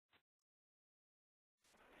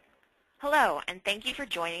Hello, and thank you for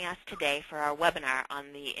joining us today for our webinar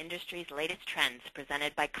on the industry's latest trends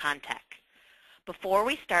presented by Contech. Before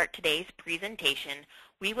we start today's presentation,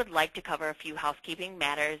 we would like to cover a few housekeeping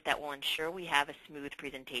matters that will ensure we have a smooth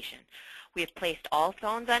presentation. We have placed all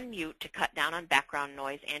phones on mute to cut down on background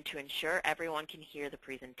noise and to ensure everyone can hear the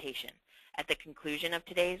presentation. At the conclusion of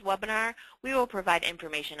today's webinar, we will provide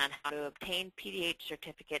information on how to obtain PDH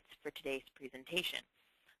certificates for today's presentation.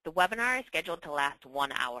 The webinar is scheduled to last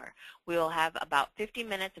 1 hour. We will have about 50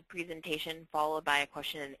 minutes of presentation followed by a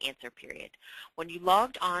question and answer period. When you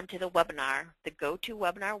logged on to the webinar, the Go to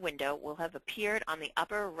Webinar window will have appeared on the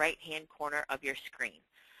upper right-hand corner of your screen.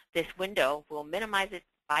 This window will minimize it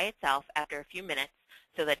by itself after a few minutes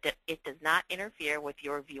so that it does not interfere with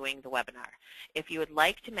your viewing the webinar. If you would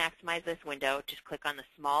like to maximize this window, just click on the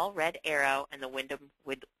small red arrow and the window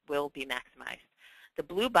will be maximized. The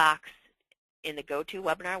blue box in the Go to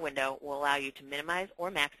Webinar window will allow you to minimize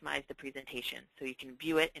or maximize the presentation so you can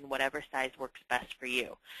view it in whatever size works best for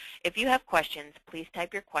you. If you have questions, please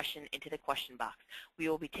type your question into the question box. We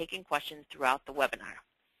will be taking questions throughout the webinar.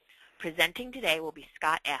 Presenting today will be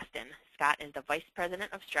Scott Aston. Scott is the Vice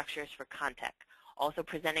President of Structures for Contech. Also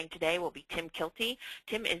presenting today will be Tim Keilty.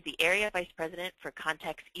 Tim is the Area Vice President for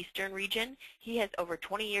Contech's Eastern region. He has over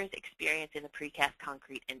 20 years experience in the precast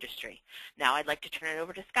concrete industry. Now I'd like to turn it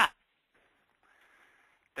over to Scott.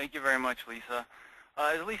 Thank you very much, Lisa.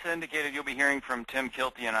 As Lisa indicated, you'll be hearing from Tim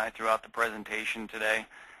Keilty and I throughout the presentation today.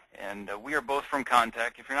 And we are both from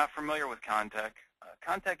Contech. If you're not familiar with Contech,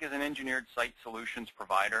 Contech is an engineered site solutions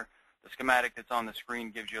provider. The schematic that's on the screen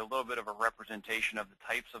gives you a little bit of a representation of the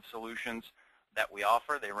types of solutions that we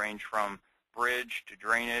offer. They range from bridge to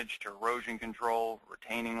drainage to erosion control,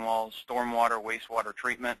 retaining walls, stormwater, wastewater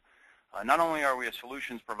treatment. Not only are we a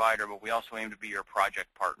solutions provider, but we also aim to be your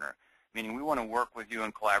project partner, meaning we want to work with you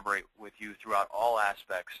and collaborate with you throughout all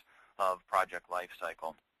aspects of project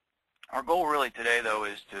lifecycle. Our goal really today, though,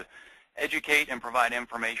 is to educate and provide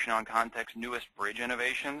information on Contech's newest bridge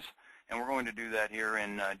innovations, and we're going to do that here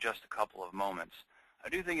in just a couple of moments. I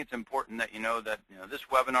do think it's important that you know that this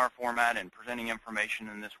webinar format and presenting information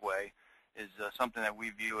in this way is something that we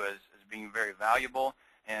view as being very valuable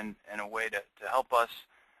and a way to help us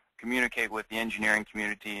communicate with the engineering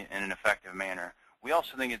community in an effective manner. We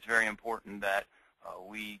also think it's very important that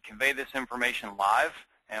we convey this information live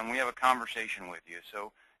and we have a conversation with you.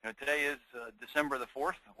 So today is December the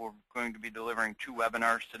 4th. We're going to be delivering 2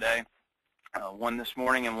 webinars today, one this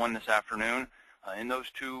morning and one this afternoon. In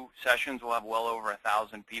those 2 sessions, we'll have well over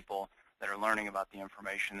 1,000 people that are learning about the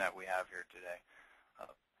information that we have here today.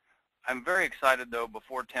 I'm very excited, though,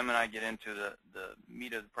 before Tim and I get into the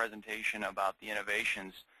meat of the presentation about the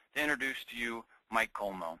innovations, to introduce to you Mike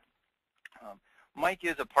Culmo. Mike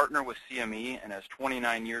is a partner with CME and has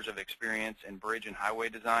 29 years of experience in bridge and highway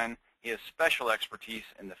design. He has special expertise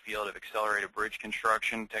in the field of accelerated bridge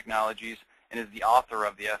construction technologies and is the author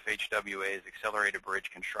of the FHWA's Accelerated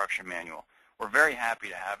Bridge Construction Manual. We're very happy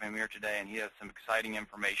to have him here today, and he has some exciting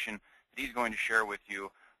information that he's going to share with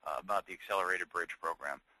you about the Accelerated Bridge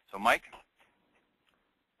program. So, Mike?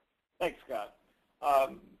 Thanks, Scott.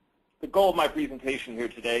 The goal of my presentation here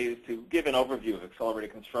today is to give an overview of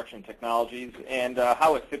accelerated construction technologies and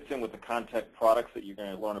how it fits in with the Contech products that you're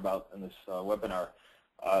going to learn about in this webinar.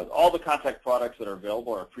 All the Contech products that are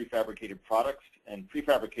available are prefabricated products, and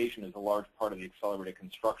prefabrication is a large part of the accelerated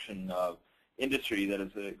construction industry that is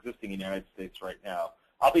existing in the United States right now.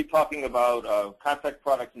 I'll be talking about Contech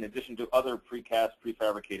products in addition to other precast,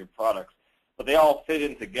 prefabricated products, but they all fit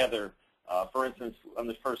in together. For instance, on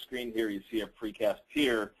the first screen here, you see a precast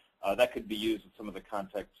pier. That could be used with some of the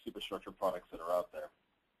Contech superstructure products that are out there.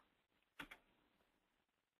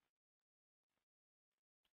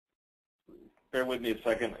 Bear with me a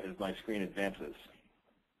second as my screen advances.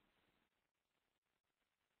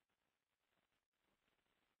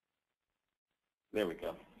 There we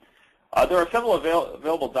go. There are several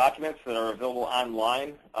available documents that are available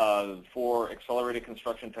online for accelerated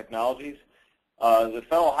construction technologies. The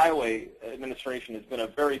Federal Highway Administration has been a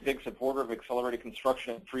very big supporter of accelerated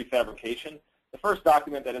construction and prefabrication. The first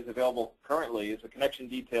document that is available currently is the Connection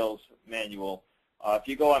Details Manual. If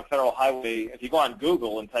you go on Federal Highway, if you go on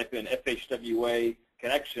Google and type in FHWA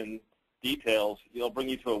Connection Details, it'll bring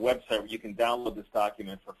you to a website where you can download this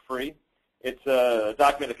document for free. It's a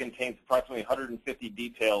document that contains approximately 150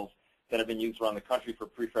 details that have been used around the country for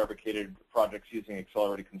prefabricated projects using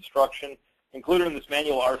accelerated construction. Included in this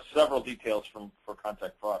manual are several details for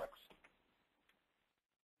Contech products.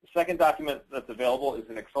 The second document that's available is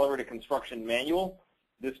an accelerated construction manual.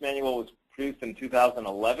 This manual was produced in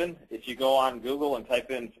 2011. If you go on Google and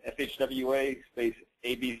type in FHWA space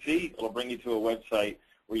ABC, it'll bring you to a website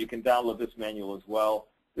where you can download this manual as well.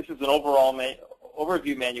 This is an overall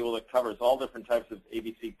overview manual that covers all different types of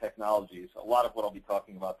ABC technologies, a lot of what I'll be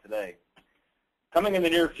talking about today. Coming in the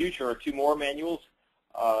near future are 2 more manuals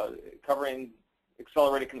covering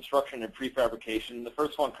accelerated construction and prefabrication. The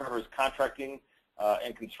first one covers contracting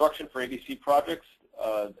and construction for ABC projects,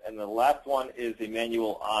 and the last one is a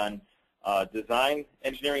manual on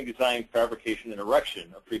engineering, design, fabrication, and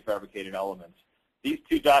erection of prefabricated elements. These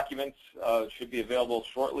 2 documents should be available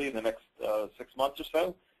shortly in the next 6 months or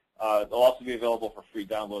so. They'll also be available for free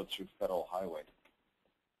downloads through Federal Highway.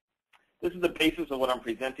 This is the basis of what I'm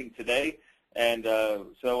presenting today. And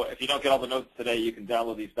so if you don't get all the notes today, you can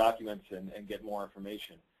download these documents and get more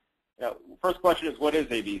information. Now, first question is, what is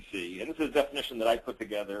ABC? And this is a definition that I put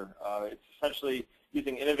together. It's essentially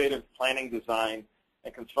using innovative planning, design,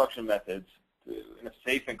 and construction methods in a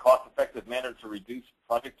safe and cost-effective manner to reduce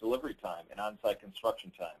project delivery time and on-site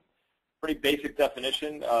construction time. Pretty basic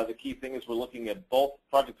definition. The key thing is we're looking at both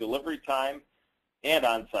project delivery time and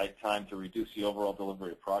on-site time to reduce the overall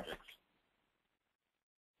delivery of projects.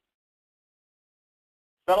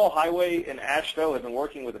 Federal Highway and AASHTO have been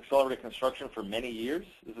working with accelerated construction for many years.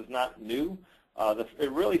 This is not new.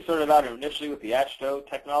 It really started out initially with the AASHTO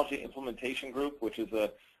Technology Implementation Group, which is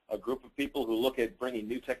a group of people who look at bringing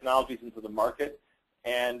new technologies into the market.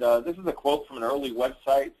 And this is a quote from an early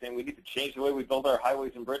website saying we need to change the way we build our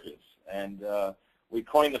highways and bridges. And we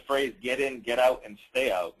coined the phrase get in, get out, and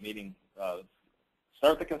stay out, meaning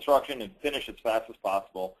start the construction and finish as fast as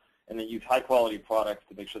possible, and then use high-quality products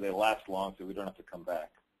to make sure they last long so we don't have to come back.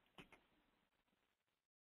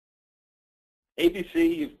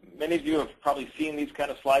 ABC, many of you have probably seen these kind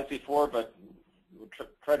of slides before, but we'll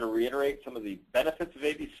try to reiterate some of the benefits of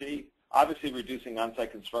ABC. Obviously, reducing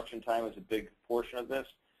on-site construction time is a big portion of this.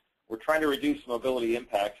 We're trying to reduce mobility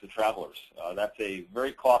impacts to travelers. That's a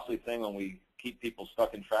very costly thing when we keep people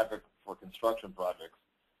stuck in traffic for construction projects.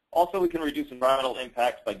 Also, we can reduce environmental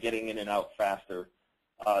impacts by getting in and out faster.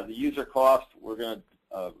 The user cost, we're going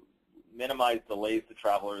to minimize delays to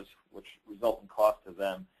travelers, which result in cost to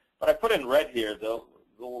them. But I put in red here, the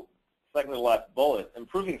second to the last bullet,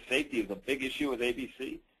 improving safety is a big issue with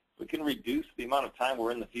ABC. We can reduce the amount of time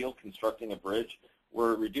we're in the field constructing a bridge.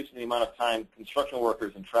 We're reducing the amount of time construction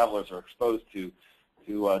workers and travelers are exposed to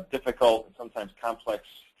difficult and sometimes complex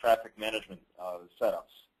traffic management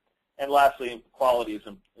setups. And lastly, quality is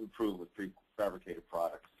improved with prefabricated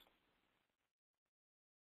products.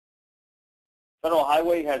 Federal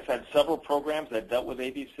Highway has had several programs that dealt with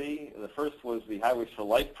ABC. The first was the Highways for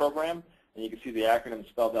Life program, and you can see the acronym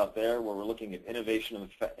spelled out there where we're looking at innovation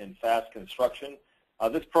in fast construction.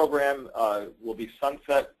 This program will be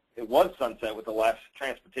sunset. It was sunset with the last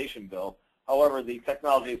transportation bill. However, the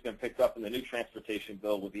technology has been picked up in the new transportation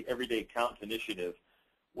bill with the Everyday Count initiative,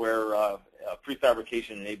 where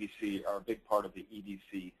prefabrication and ABC are a big part of the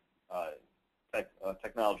EDC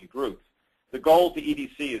technology group. The goal of the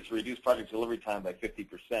EDC is to reduce project delivery time by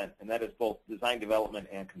 50%, and that is both design development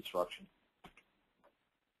and construction.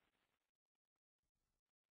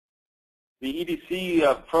 The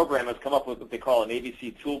EDC program has come up with what they call an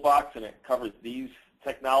ABC toolbox, and it covers these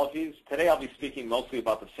technologies. Today I'll be speaking mostly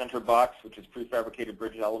about the center box, which is prefabricated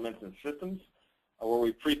bridge elements and systems, where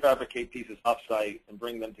we prefabricate pieces off-site and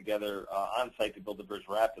bring them together on-site to build the bridge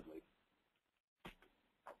rapidly.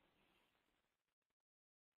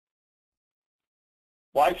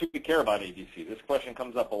 Why should we care about ABC? This question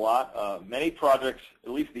comes up a lot. Many projects,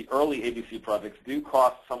 at least the early ABC projects, do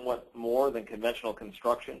cost somewhat more than conventional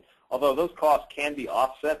construction, although those costs can be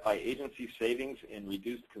offset by agency savings in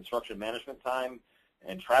reduced construction management time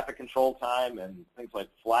and traffic control time and things like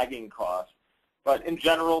flagging costs. But in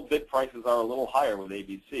general, bid prices are a little higher with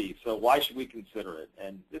ABC, so why should we consider it?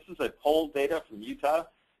 And this is a poll data from Utah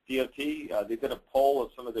DOT. They did a poll of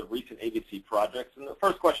some of the recent ABC projects, and the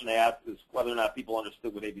first question they asked is whether or not people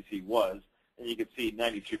understood what ABC was, and you can see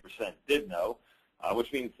 93% did know,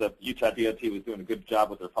 which means that Utah DOT was doing a good job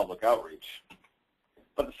with their public outreach.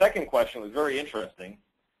 But the second question was very interesting,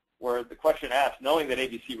 where the question asked, knowing that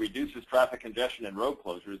ABC reduces traffic congestion and road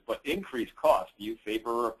closures, but increased cost, do you favor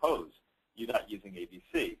or oppose you not using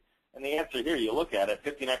ABC? And the answer here, you look at it,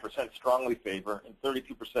 59% strongly favor and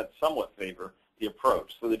 32% somewhat favor the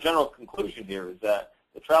approach. So the general conclusion here is that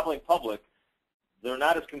the traveling public, they're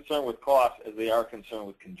not as concerned with cost as they are concerned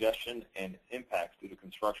with congestion and impacts due to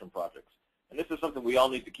construction projects. And this is something we all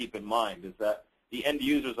need to keep in mind, is that the end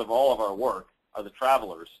users of all of our work are the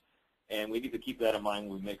travelers, and we need to keep that in mind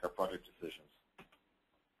when we make our project decisions.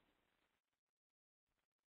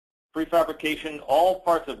 Prefabrication, all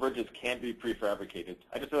parts of bridges can be prefabricated.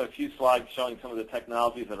 I just have a few slides showing some of the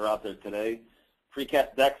technologies that are out there today.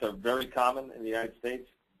 Precast decks are very common in the United States.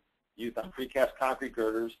 used on precast concrete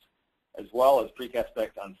girders, as well as precast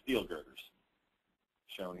decks on steel girders,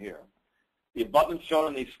 shown here. The abutments shown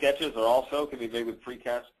in these sketches can be made with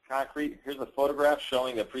precast concrete. Here's a photograph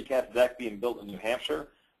showing a precast deck being built in New Hampshire.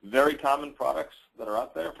 Very common products that are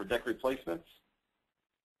out there for deck replacements.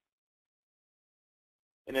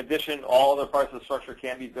 In addition, all other parts of the structure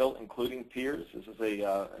can be built, including piers. This is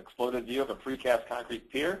an exploded view of a precast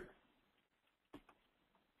concrete pier.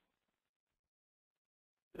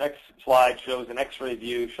 The next slide shows an X-ray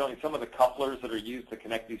view showing some of the couplers that are used to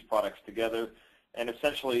connect these products together. And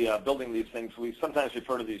essentially building these things, we sometimes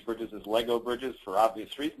refer to these bridges as Lego bridges for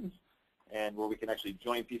obvious reasons, and where we can actually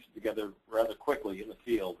join pieces together rather quickly in the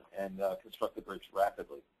field and construct the bridge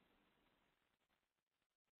rapidly.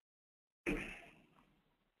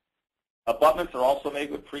 Abutments are also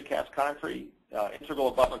made with precast concrete. Integral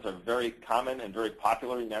abutments are very common and very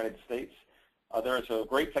popular in the United States. There is a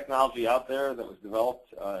great technology out there that was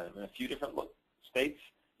developed in a few different states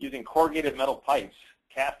using corrugated metal pipes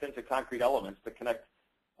cast into concrete elements to connect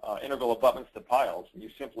integral abutments to piles. And you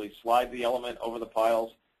simply slide the element over the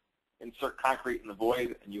piles, insert concrete in the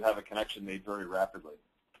void, and you have a connection made very rapidly.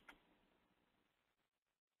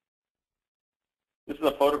 This is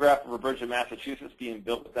a photograph of a bridge in Massachusetts being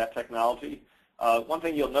built with that technology. One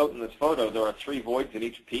thing you'll note in this photo, there are 3 voids in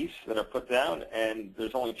each piece that are put down, and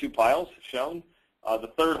there's only 2 piles shown.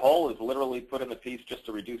 The third hole is literally put in the piece just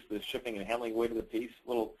to reduce the shipping and handling weight of the piece.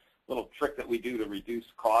 Little trick that we do to reduce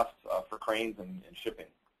costs for cranes and shipping.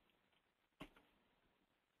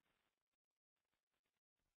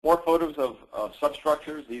 More photos of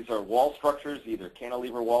substructures. These are wall structures, either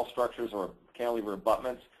cantilever wall structures or cantilever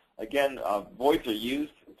abutments. Again, voids are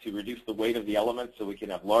used to reduce the weight of the elements so we can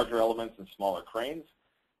have larger elements and smaller cranes.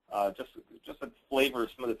 Just a flavor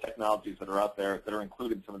of some of the technologies that are out there that are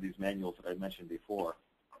included in some of these manuals that I mentioned before.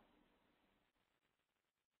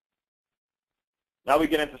 Now we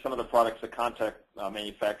get into some of the products that Contech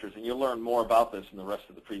manufactures, and you'll learn more about this in the rest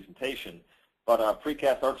of the presentation. But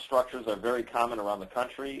precast arch structures are very common around the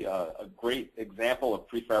country. A great example of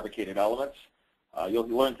prefabricated elements. You'll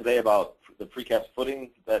learn today about the precast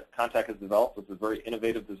footing that Contech has developed with a very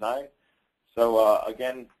innovative design. So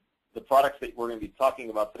again, the products that we're going to be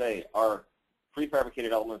talking about today are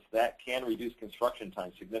prefabricated elements that can reduce construction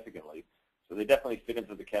time significantly. So they definitely fit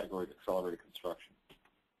into the category of accelerated construction.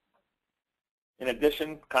 In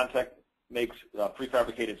addition, Contech makes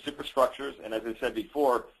prefabricated superstructures, and as I said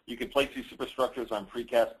before, you can place these superstructures on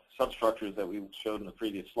precast substructures that we showed in the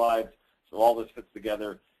previous slides. So all this fits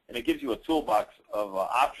together, and it gives you a toolbox of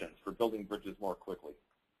options for building bridges more quickly.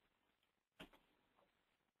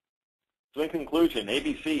 So in conclusion,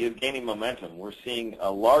 ABC is gaining momentum. We're seeing a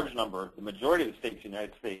large number, the majority of the states in the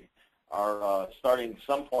United States are starting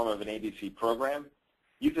some form of an ABC program.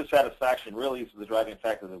 User satisfaction really is the driving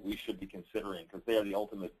factor that we should be considering because they are the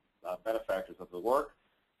ultimate benefactors of the work.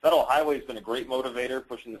 Federal Highway has been a great motivator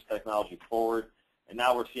pushing this technology forward, and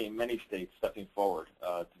now we're seeing many states stepping forward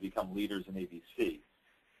to become leaders in ABC.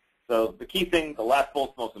 So the key thing, the last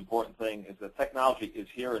most important thing, is that technology is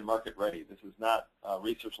here and market ready. This is not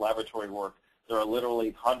research laboratory work. There are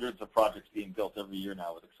literally hundreds of projects being built every year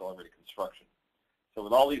now with accelerated construction. So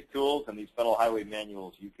with all these tools and these Federal Highway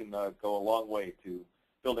manuals, you can go a long way to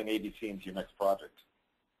building ABC into your next project.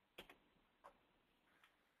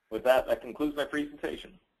 With that, that concludes my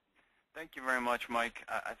presentation. Thank you very much, Mike.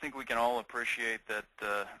 I think we can all appreciate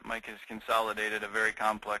that Mike has consolidated a very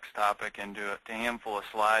complex topic into a handful of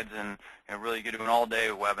slides, and really could do an all-day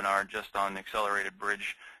webinar just on accelerated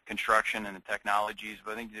bridge construction and the technologies.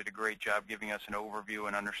 But I think you did a great job giving us an overview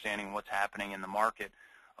and understanding what's happening in the market.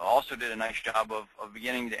 Also did a nice job of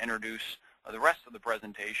beginning to introduce the rest of the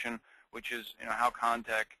presentation, which is how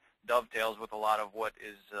Contech dovetails with a lot of what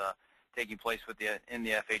is taking place in the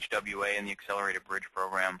FHWA and the Accelerated Bridge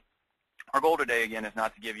Program. Our goal today, again, is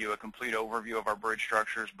not to give you a complete overview of our bridge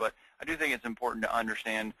structures, but I do think it's important to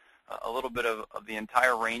understand a little bit of the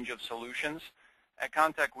entire range of solutions. At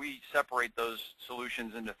Contech, we separate those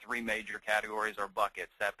solutions into 3 major categories or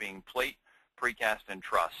buckets, that being plate, precast, and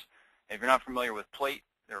truss. If you're not familiar with plate,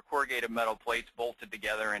 they're corrugated metal plates bolted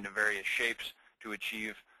together into various shapes to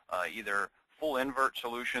achieve either full invert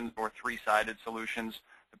solutions or 3-sided solutions.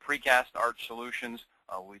 The precast arch solutions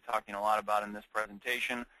we'll be talking a lot about in this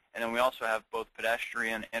presentation. And then we also have both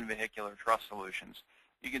pedestrian and vehicular truss solutions.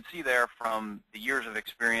 You can see there from the years of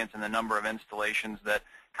experience and the number of installations that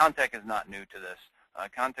Contech is not new to this.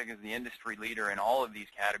 Contech is the industry leader in all of these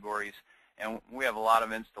categories, and we have a lot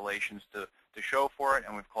of installations to show for it,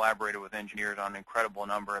 and we've collaborated with engineers on an incredible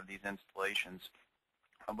number of these installations.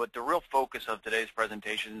 But the real focus of today's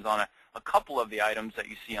presentation is on a couple of the items that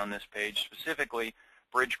you see on this page, specifically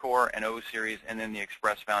bridge core and O series, and then the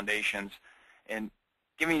express foundations, and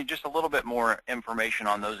giving you just a little bit more information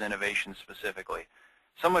on those innovations specifically.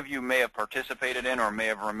 Some of you may have participated in or may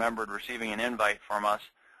have remembered receiving an invite from us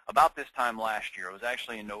about this time last year. It was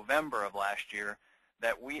actually in November of last year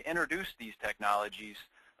that we introduced these technologies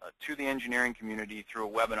to the engineering community through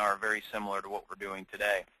a webinar very similar to what we're doing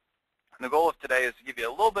today. And the goal of today is to give you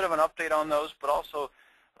a little bit of an update on those, but also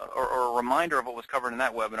or a reminder of what was covered in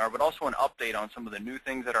that webinar, but also an update on some of the new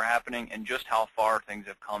things that are happening and just how far things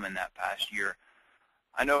have come in that past year.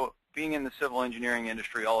 I know being in the civil engineering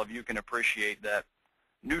industry, all of you can appreciate that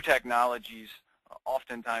new technologies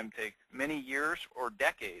oftentimes take many years or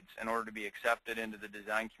decades in order to be accepted into the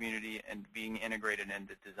design community and being integrated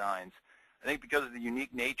into designs. I think because of the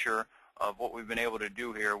unique nature of what we've been able to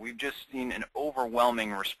do here, we've just seen an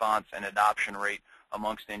overwhelming response and adoption rate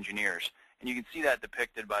amongst engineers. And you can see that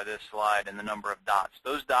depicted by this slide and the number of dots.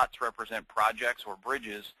 Those dots represent projects or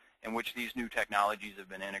bridges in which these new technologies have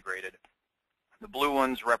been integrated. The blue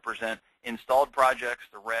ones represent installed projects.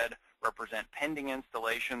 The red represent pending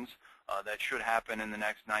installations that should happen in the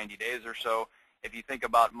next 90 days or so. If you think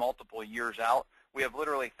about multiple years out, we have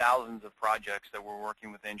literally thousands of projects that we're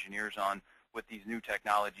working with engineers on with these new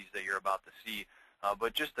technologies that you're about to see.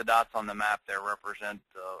 But just the dots on the map there represent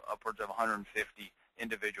upwards of 150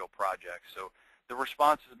 individual projects. So the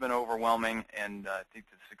response has been overwhelming, and I think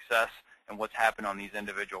the success and what's happened on these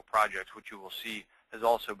individual projects, which you will see, has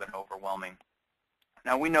also been overwhelming.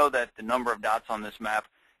 Now we know that the number of dots on this map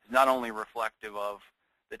is not only reflective of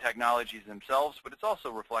the technologies themselves, but it's also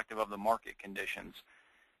reflective of the market conditions.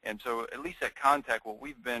 And so at least at Contech, what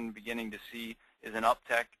we've been beginning to see is an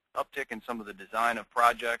uptick in some of the design of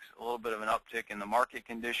projects, a little bit of an uptick in the market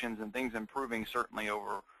conditions, and things improving certainly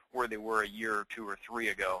over where they were a year or two or three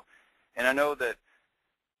ago. And I know that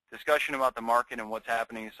discussion about the market and what's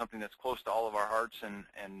happening is something that's close to all of our hearts,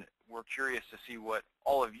 and we're curious to see what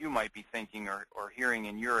all of you might be thinking or hearing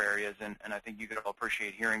in your areas, and I think you could all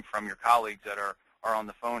appreciate hearing from your colleagues that are on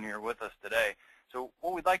the phone here with us today. So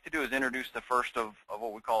what we'd like to do is introduce the first of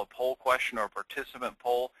what we call a poll question or a participant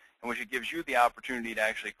poll, in which it gives you the opportunity to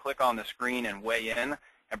actually click on the screen and weigh in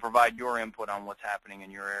and provide your input on what's happening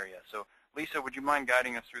in your area. So Lisa, would you mind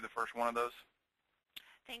guiding us through the first one of those?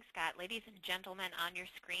 Thanks, Scott. Ladies and gentlemen, on your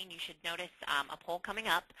screen you should notice a poll coming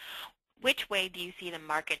up. Which way do you see the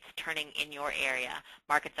markets turning in your area?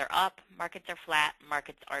 Markets are up, markets are flat,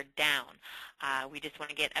 markets are down. We just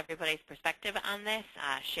want to get everybody's perspective on this,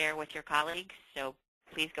 share with your colleagues, so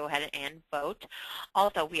please go ahead and vote.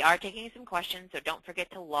 Also, we are taking some questions, so don't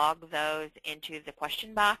forget to log those into the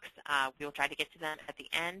question box. We will try to get to them at the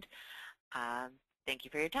end. Thank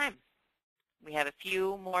you for your time. We have a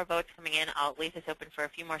few more votes coming in. I'll leave this open for a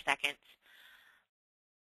few more seconds.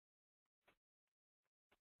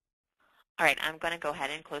 All right, I'm going to go ahead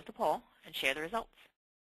and close the poll and share the results.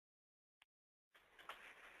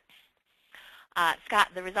 Scott,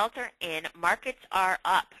 the results are in. Markets are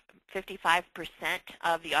up. 55%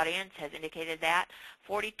 of the audience has indicated that.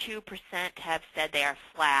 42% have said they are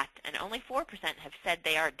flat, and only 4% have said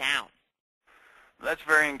they are down. That's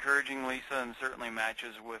very encouraging, Lisa, and certainly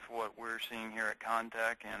matches with what we're seeing here at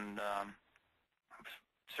Contech, and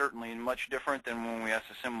certainly much different than when we asked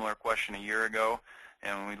a similar question a year ago,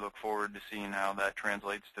 and we look forward to seeing how that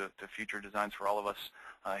translates to future designs for all of us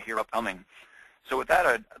here upcoming. So with that,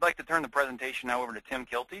 I'd like to turn the presentation now over to Tim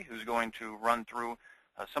Keilty, who's going to run through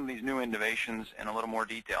some of these new innovations in a little more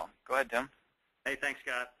detail. Go ahead, Tim. Hey, thanks,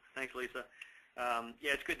 Scott. Thanks, Lisa.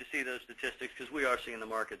 Yeah, it's good to see those statistics because we are seeing the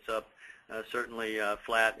markets up, certainly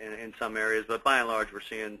flat in some areas, but by and large we're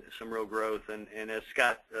seeing some real growth. And as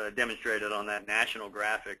Scott demonstrated on that national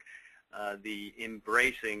graphic, the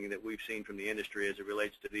embracing that we've seen from the industry as it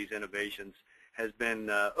relates to these innovations has been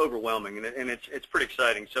overwhelming, and it's pretty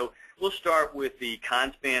exciting. So we'll start with the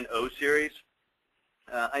Conspan O series.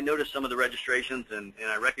 I noticed some of the registrations, and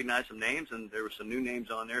I recognized some names, and there were some new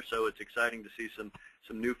names on there, so it's exciting to see some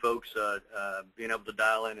new folks being able to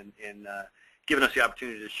dial in and giving us the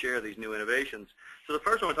opportunity to share these new innovations. So the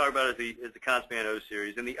first one we'll talk about is the Conspan O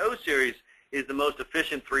series, and the O series is the most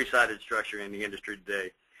efficient three-sided structure in the industry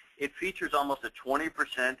today. It features almost a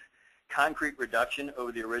 20% concrete reduction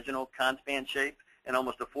over the original Conspan shape and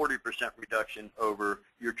almost a 40% reduction over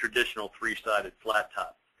your traditional three-sided flat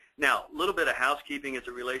top. Now, a little bit of housekeeping as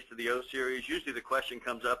it relates to the O series. Usually the question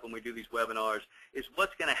comes up when we do these webinars is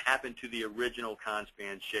what's going to happen to the original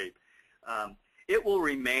Conspan shape? It will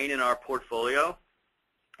remain in our portfolio.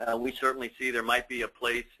 We certainly see there might be a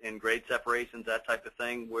place in grade separations, that type of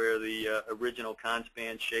thing, where the original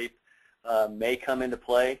Conspan shape may come into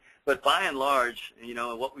play. But by and large, you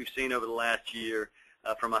know, what we've seen over the last year,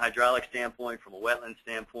 from a hydraulic standpoint, from a wetland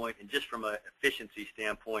standpoint, and just from an efficiency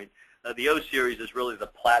standpoint. The O Series is really the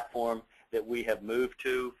platform that we have moved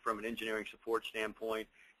to from an engineering support standpoint,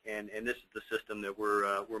 and this is the system that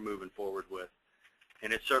we're moving forward with.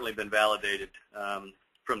 And it's certainly been validated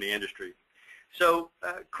from the industry. So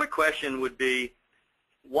quick question would be,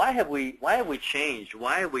 why have we changed?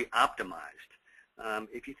 Why have we optimized?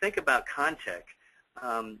 If you think about Contech,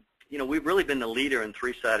 you know, we've really been the leader in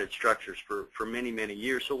three-sided structures for many, many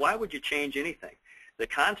years, so why would you change anything? The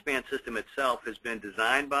Conspan system itself has been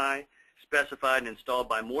designed by, specified, and installed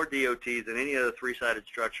by more DOTs than any other three-sided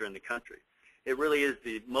structure in the country. It really is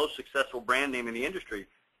the most successful brand name in the industry.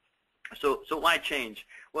 So why change?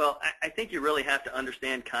 Well, I think you really have to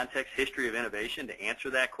understand Contech's history of innovation to answer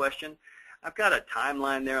that question. I've got a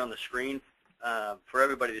timeline there on the screen for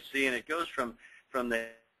everybody to see, and it goes from the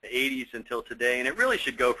 80s until today, and it really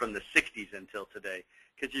should go from the 60s until today.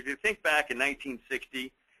 Because if you think back in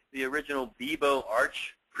 1960, the original Bebo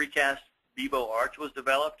arch, precast Bebo arch was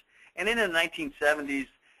developed, and then in the 1970s,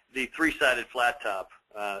 the three-sided flat top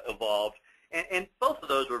evolved, and both of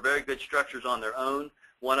those were very good structures on their own.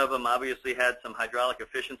 One of them obviously had some hydraulic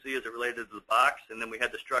efficiency as it related to the box, and then we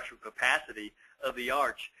had the structural capacity of the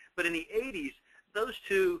arch. But in the 80s, those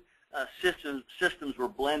two systems were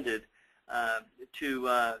blended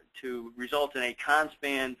to result in a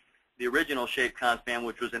Conspan, the original shape Conspan,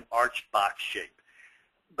 which was an arch box shape.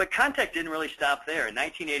 But Contech didn't really stop there. In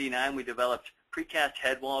 1989, we developed precast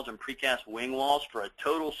head walls and precast wing walls for a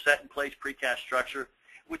total set-in-place precast structure,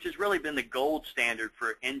 which has really been the gold standard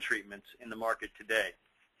for end treatments in the market today.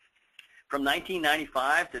 From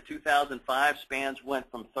 1995 to 2005, spans went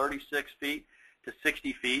from 36 feet to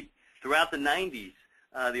 60 feet. Throughout the 90s,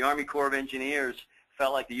 the Army Corps of Engineers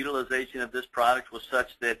felt like the utilization of this product was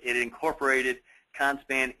such that it incorporated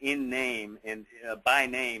Conspan in name and by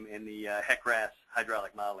name in the HECRAS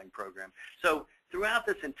hydraulic modeling program. So throughout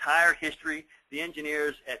this entire history, the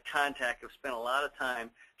engineers at Contech have spent a lot of time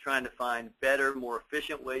trying to find better, more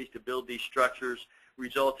efficient ways to build these structures,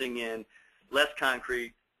 resulting in less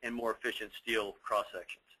concrete and more efficient steel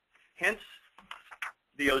cross-sections. Hence,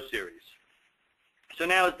 the O Series. So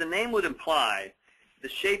now, as the name would imply, the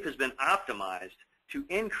shape has been optimized to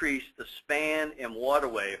increase the span and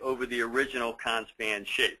waterway over the original Conspan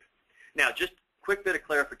shape. Now, just a quick bit of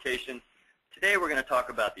clarification. Today we're going to talk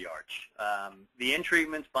about the arch. The end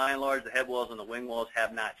treatments, by and large, the head walls and the wing walls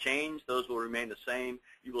have not changed. Those will remain the same.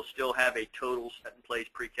 You will still have a total set-in-place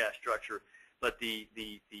precast structure, but the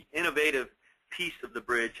innovative piece of the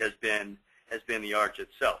bridge has been the arch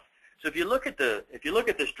itself. So if you look at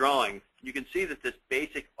this drawing, you can see that this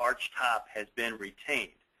basic arch top has been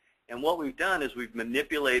retained. And what we've done is we've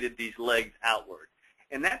manipulated these legs outward.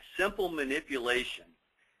 And that simple manipulation,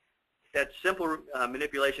 it's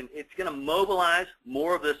going to mobilize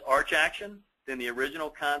more of this arch action than the original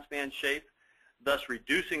Conspan shape, thus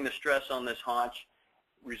reducing the stress on this haunch,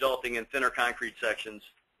 resulting in thinner concrete sections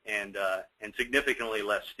and significantly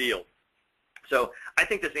less steel. So I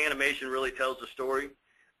think this animation really tells the story.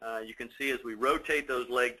 You can see as we rotate those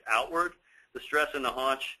legs outward, the stress in the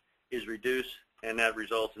haunch is reduced, and that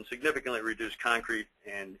results in significantly reduced concrete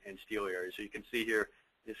and steel areas. So you can see here,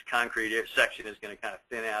 this concrete section is going to kind of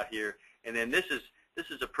thin out here, and then this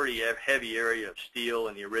is a pretty heavy area of steel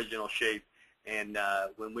in the original shape, and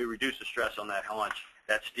when we reduce the stress on that haunch,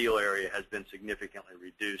 that steel area has been significantly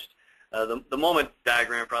reduced. The moment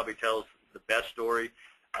diagram probably tells the best story.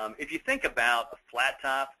 If you think about a flat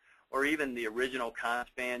top or even the original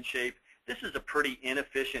Conspan shape, this is a pretty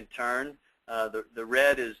inefficient turn. The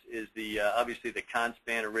red is obviously the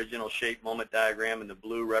Conspan original shape moment diagram, and the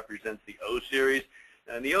blue represents the O Series.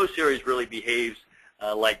 And the O Series really behaves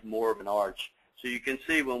like more of an arch. So you can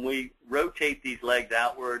see when we rotate these legs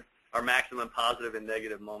outward, our maximum positive and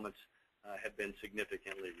negative moments have been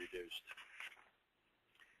significantly reduced.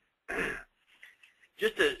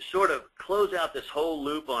 Just to sort of close out this whole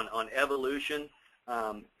loop on evolution,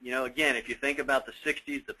 you know, again, if you think about the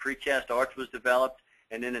 60s, the precast arch was developed,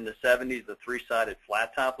 and then in the 70s, the three-sided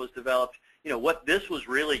flat top was developed. You know, what this was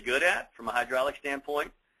really good at from a hydraulic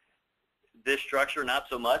standpoint, this structure not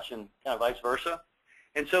so much, and kind of vice versa.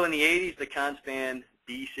 And so in the 80s, the Conspan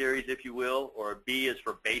B series, if you will, or B is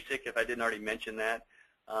for basic, if I didn't already mention that,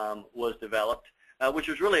 was developed, which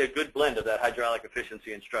was really a good blend of that hydraulic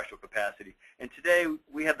efficiency and structural capacity. And today,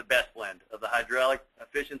 we have the best blend of the hydraulic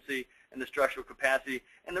efficiency and the structural capacity.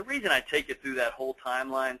 And the reason I take you through that whole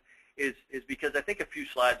timeline is because I think a few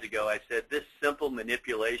slides ago I said this simple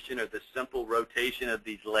manipulation or this simple rotation of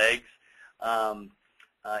these legs,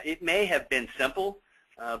 it may have been simple,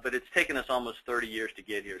 but it's taken us almost 30 years to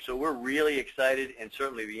get here. So we're really excited, and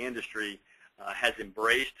certainly the industry has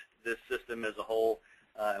embraced this system as a whole,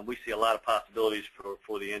 and we see a lot of possibilities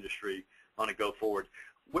for the industry on a go forward.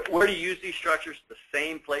 Where do you use these structures? The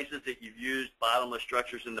same places that you've used bottomless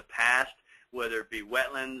structures in the past, whether it be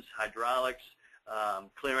wetlands, hydraulics,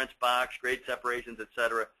 clearance box, grade separations,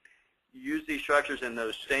 etc. You use these structures in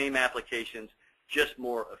those same applications, just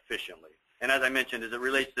more efficiently. And as I mentioned, as it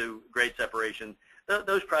relates to grade separation,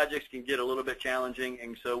 those projects can get a little bit challenging,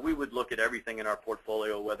 and so we would look at everything in our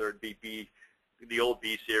portfolio, whether it be the old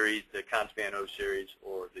B series, the Conspan O series,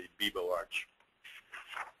 or the Bebo Arch.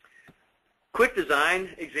 Quick design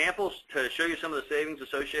examples to show you some of the savings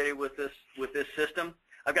associated with this system.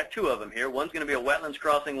 I've got two of them here. One's going to be a wetlands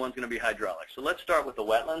crossing, one's going to be hydraulic. So let's start with the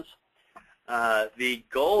wetlands. The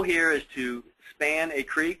goal here is to span a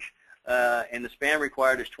creek, and the span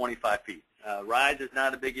required is 25 feet. Rise is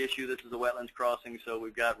not a big issue. This is a wetlands crossing, so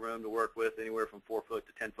we've got room to work with anywhere from 4 foot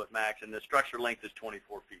to 10 foot max, and the structure length is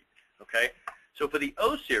 24 feet. Okay? So for the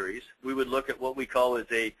O series, we would look at what we call as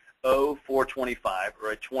a O425,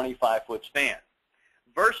 or a 25-foot span,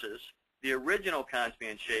 versus the original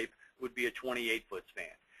Conspan shape would be a 28-foot span.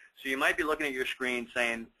 So you might be looking at your screen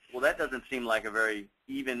saying, well, that doesn't seem like a very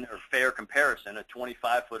even or fair comparison, a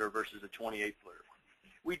 25-footer versus a 28-footer.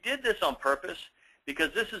 We did this on purpose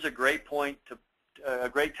because this is a great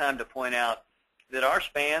time to point out that our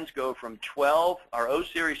spans go from 12, our O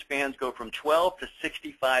series spans go from 12 to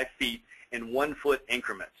 65 feet in 1 foot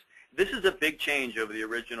increments. This is a big change over the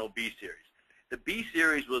original B series. The B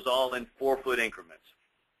series was all in 4 foot increments.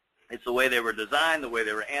 It's the way they were designed, the way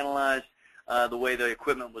they were analyzed, the way the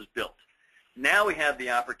equipment was built. Now we have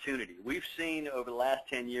the opportunity. We've seen over the last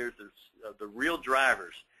 10 years the real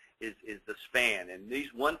drivers is the span, and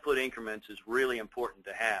these 1 foot increments is really important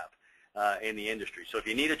to have in the industry. So if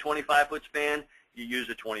you need a 25-foot span, you use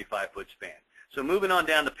a 25-foot span. So moving on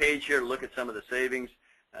down the page here to look at some of the savings.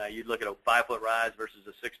 You'd look at a 5-foot rise versus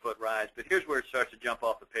a 6-foot rise, but here's where it starts to jump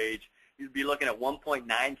off the page. You'd be looking at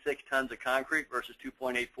 1.96 tons of concrete versus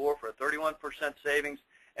 2.84 for a 31% savings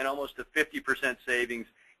and almost a 50% savings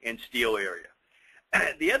in steel area.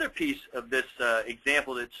 The other piece of this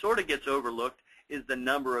example that sort of gets overlooked is the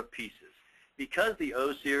number of pieces. Because the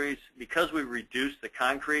O series, because we reduced the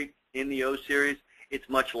concrete in the O series, it's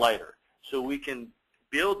much lighter. So we can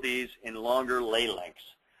build these in longer lay lengths.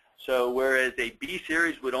 So whereas a B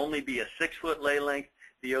series would only be a 6-foot lay length,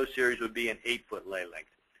 the O series would be an 8-foot lay length.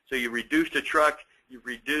 So you reduced a truck, you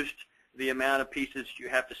reduced the amount of pieces you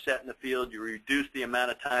have to set in the field, you reduced the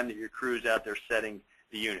amount of time that your crew is out there setting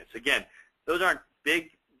the units. Again, those aren't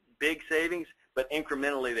big savings, but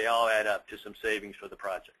incrementally they all add up to some savings for the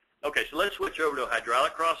project. Okay, so let's switch over to a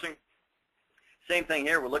hydraulic crossing. Same thing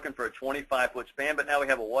here, we're looking for a 25-foot span, but now we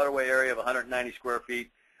have a waterway area of 190 square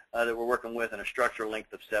feet that we're working with and a structural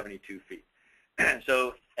length of 72 feet.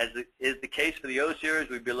 So as is the case for the O series,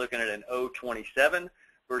 we'd be looking at an O27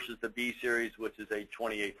 versus the B series, which is a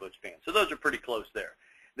 28-foot span. So those are pretty close there.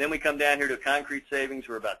 Then we come down here to concrete savings.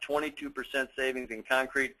 We're about 22% savings in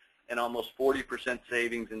concrete and almost 40%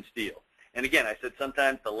 savings in steel. And again, I said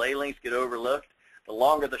sometimes the lay lengths get overlooked. The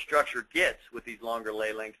longer the structure gets with these longer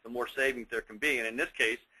lay lengths, the more savings there can be. And in this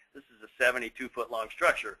case, this is a 72-foot long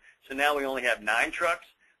structure. So now we only have 9 trucks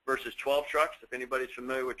versus 12 trucks. If anybody's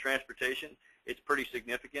familiar with transportation, it's pretty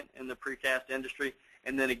significant in the precast industry.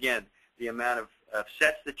 And then again, the amount of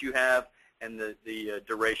sets that you have and the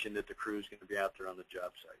duration that the crew is going to be out there on the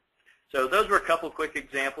job site. So those were a couple quick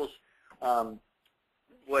examples. What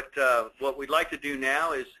we'd like to do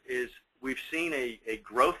now is we've seen a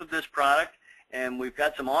growth of this product, and we've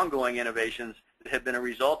got some ongoing innovations that have been a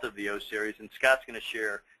result of the O series, and Scott's going to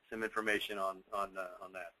share some information on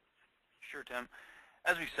that. Sure, Tim.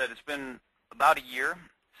 As we said, it's been about a year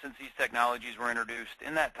since these technologies were introduced.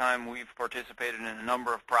 In that time, we've participated in a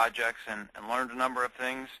number of projects and learned a number of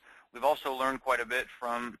things. We've also learned quite a bit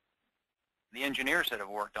from the engineers that have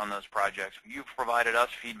worked on those projects. You've provided us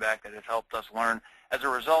feedback that has helped us learn. As a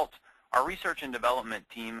result, our research and development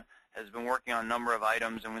team has been working on a number of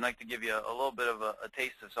items, and we'd like to give you a little bit of a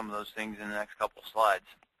taste of some of those things in the next couple of slides.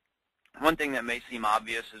 One thing that may seem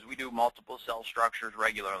obvious is we do multiple cell structures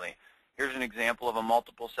regularly. Here's an example of a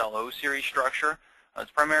multiple cell O series structure.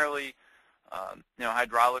 It's primarily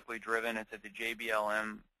hydraulically driven. It's at the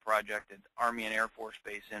JBLM project at Army and Air Force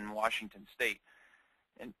Base in Washington State.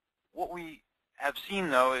 And what we have seen,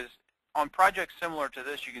 though, is on projects similar to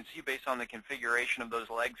this, you can see based on the configuration of those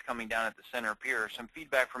legs coming down at the center pier, some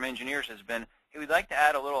feedback from engineers has been, hey, we'd like to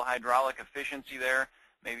add a little hydraulic efficiency there.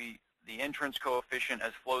 Maybe the entrance coefficient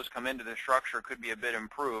as flows come into the structure could be a bit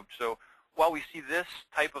improved. So while we see this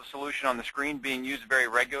type of solution on the screen being used very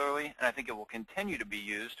regularly, and I think it will continue to be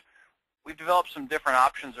used, we've developed some different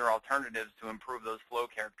options or alternatives to improve those flow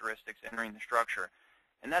characteristics entering the structure.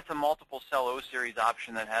 And that's a multiple cell O-series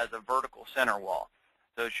option that has a vertical center wall.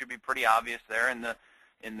 So it should be pretty obvious there in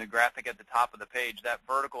the graphic at the top of the page. That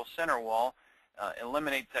vertical center wall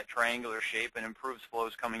eliminates that triangular shape and improves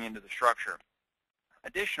flows coming into the structure.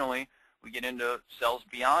 Additionally, we get into cells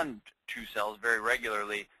beyond 2 cells very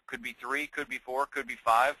regularly. Could be 3, could be 4, could be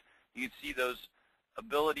 5. You can see those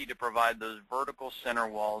ability to provide those vertical center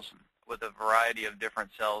walls with a variety of different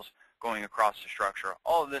cells going across the structure.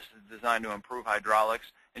 All of this is designed to improve hydraulics,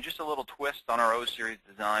 and just a little twist on our O-series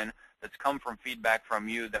design that's come from feedback from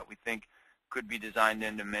you that we think could be designed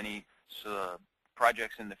into many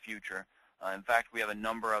projects in the future. In fact, we have a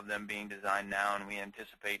number of them being designed now, and we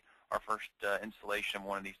anticipate our first installation of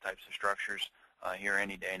one of these types of structures here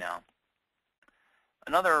any day now.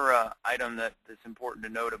 Another item that's important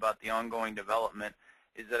to note about the ongoing development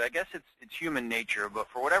is that I guess it's human nature, but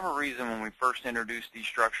for whatever reason, when we first introduce these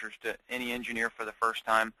structures to any engineer for the first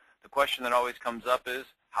time, the question that always comes up is,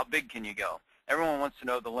 how big can you go? Everyone wants to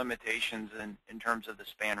know the limitations in terms of the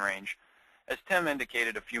span range. As Tim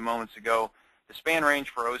indicated a few moments ago, the span range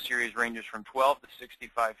for O-Series ranges from 12 to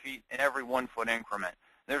 65 feet in every 1 foot increment.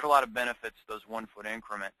 There's a lot of benefits to those 1 foot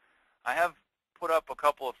increment. I have put up a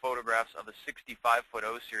couple of photographs of a 65 foot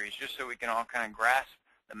O-Series just so we can all kind of grasp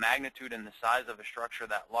the magnitude and the size of a structure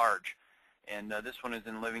that large. And this one is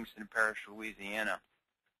in Livingston Parish, Louisiana.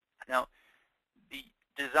 Now, the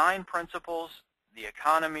design principles, the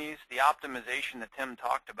economies, the optimization that Tim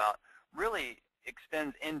talked about really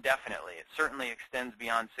extends indefinitely. It certainly extends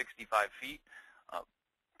beyond 65 feet.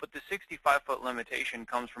 But the 65-foot limitation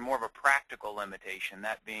comes from more of a practical limitation,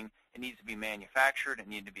 that being it needs to be manufactured, it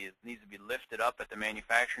needs to be lifted up at the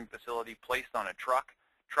manufacturing facility, placed on a truck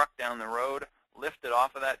down the road, lifted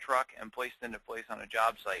off of that truck, and placed into place on a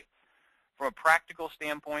job site. From a practical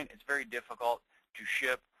standpoint, it's very difficult to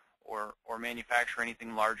ship or manufacture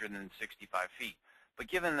anything larger than 65 feet. But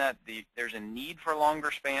given that there's a need for longer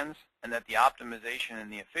spans and that the optimization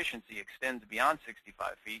and the efficiency extends beyond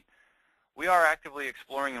 65 feet, we are actively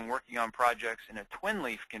exploring and working on projects in a twin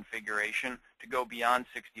leaf configuration to go beyond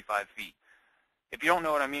 65 feet. If you don't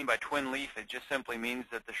know what I mean by twin leaf, it just simply means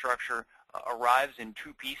that the structure arrives in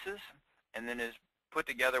 2 pieces and then is put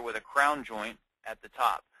together with a crown joint at the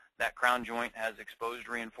top. That crown joint has exposed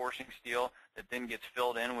reinforcing steel that then gets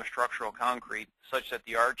filled in with structural concrete such that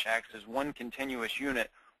the arch acts as one continuous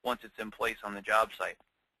unit once it's in place on the job site.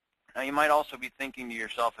 Now, you might also be thinking to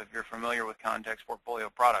yourself, if you're familiar with Contech's portfolio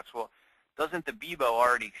of products, well, doesn't the BIBO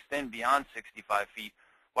already extend beyond 65 feet?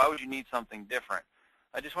 Why would you need something different?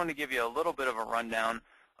 I just want to give you a little bit of a rundown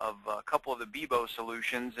of a couple of the BIBO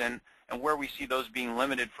solutions and where we see those being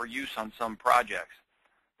limited for use on some projects.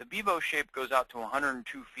 The BIBO shape goes out to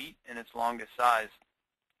 102 feet in its longest size.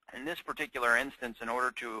 In this particular instance, in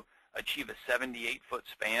order to achieve a 78-foot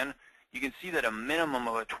span, you can see that a minimum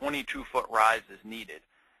of a 22-foot rise is needed.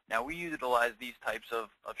 Now, we utilize these types of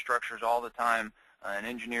structures all the time, and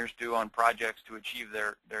engineers do on projects to achieve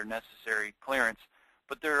their necessary clearance.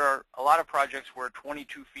 But there are a lot of projects where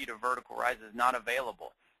 22 feet of vertical rise is not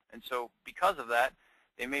available. And so because of that,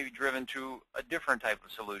 they may be driven to a different type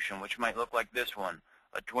of solution, which might look like this one,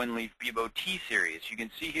 a twin leaf BIBO T series. You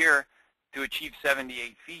can see here, to achieve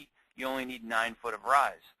 78 feet, you only need 9 foot of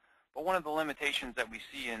rise. But one of the limitations that we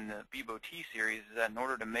see in the BIBO T series is that in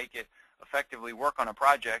order to make it effectively work on a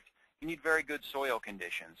project, you need very good soil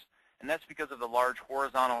conditions. And that's because of the large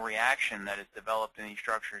horizontal reaction that is developed in these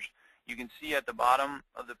structures. You can see at the bottom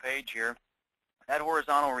of the page here, that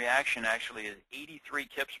horizontal reaction actually is 83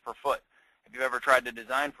 kips per foot. If you've ever tried to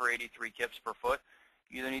design for 83 kips per foot,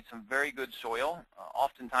 you either need some very good soil,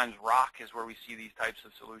 oftentimes rock is where we see these types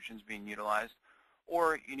of solutions being utilized,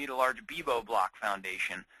 or you need a large BIBO block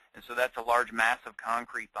foundation. And so that's a large mass of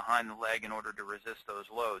concrete behind the leg in order to resist those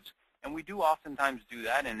loads. And we do oftentimes do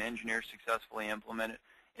that, and engineers successfully implement it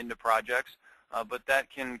into projects, but that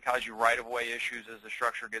can cause you right-of-way issues as the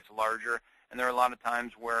structure gets larger, and there are a lot of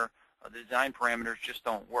times where the design parameters just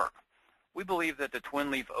don't work. We believe that the Twin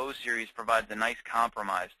Leaf O-Series provides a nice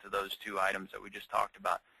compromise to those 2 items that we just talked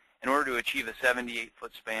about. In order to achieve a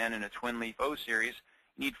 78-foot span in a Twin Leaf O-Series,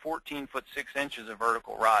 you need 14 foot 6 inches of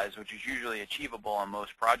vertical rise, which is usually achievable on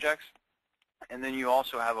most projects. And then you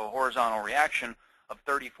also have a horizontal reaction of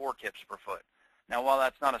 34 kips per foot. Now, while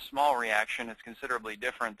that's not a small reaction, it's considerably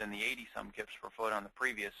different than the 80-some kips per foot on the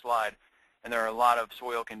previous slide, and there are a lot of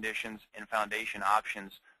soil conditions and foundation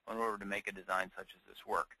options in order to make a design such as this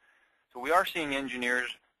work. So we are seeing engineers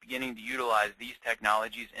beginning to utilize these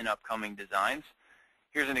technologies in upcoming designs.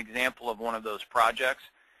 Here's an example of one of those projects.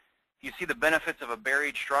 You see the benefits of a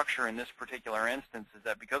buried structure in this particular instance is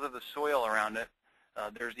that because of the soil around it,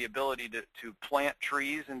 there's the ability to plant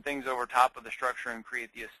trees and things over top of the structure and create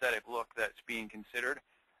the aesthetic look that's being considered.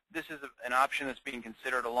 This is an option that's being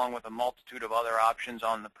considered along with a multitude of other options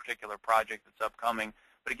on the particular project that's upcoming,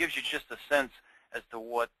 but it gives you just a sense as to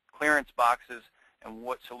what clearance boxes and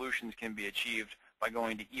what solutions can be achieved by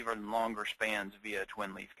going to even longer spans via a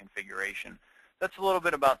twin leaf configuration. That's a little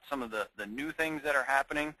bit about some of the new things that are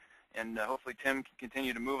happening, and hopefully Tim can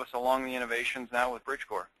continue to move us along the innovations now with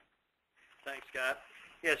Bridgecore. Thanks, Scott.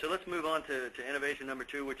 Yeah, so let's move on to innovation number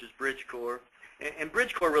 2, which is Bridgecore. And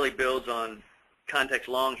Bridgecore really builds on Contech's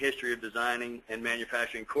long history of designing and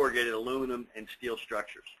manufacturing corrugated aluminum and steel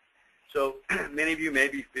structures. So many of you may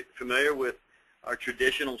be familiar with our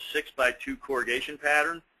traditional 6x2 corrugation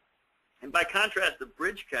pattern. And by contrast, the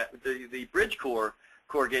Bridgecore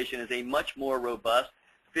corrugation is a much more robust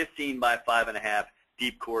 15 by 5.5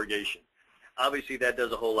 deep corrugation. Obviously, that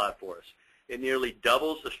does a whole lot for us. It nearly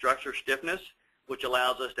doubles the structure stiffness, which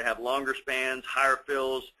allows us to have longer spans, higher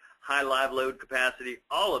fills, high live load capacity,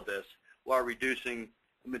 all of this while reducing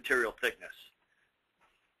material thickness.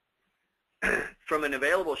 From an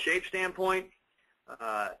available shape standpoint,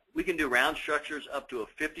 we can do round structures up to a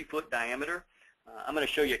 50-foot diameter. I'm going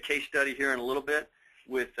to show you a case study here in a little bit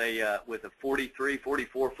with a 43,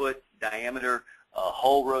 44-foot diameter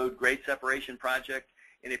whole road grade separation project.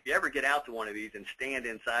 And if you ever get out to one of these and stand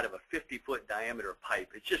inside of a 50-foot diameter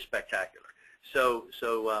pipe, it's just spectacular. So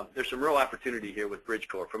there's some real opportunity here with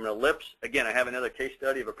Bridgecore. From an ellipse, again, I have another case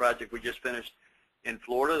study of a project we just finished in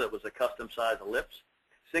Florida that was a custom-size ellipse.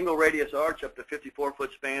 Single radius arch up to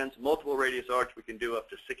 54-foot spans. Multiple radius arch we can do up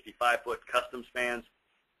to 65-foot custom spans.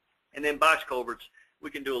 And then box culverts,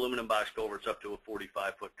 we can do aluminum box culverts up to a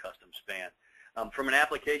 45-foot custom span. From an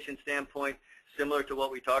application standpoint, similar to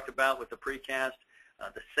what we talked about with the precast,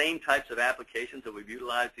 the same types of applications that we've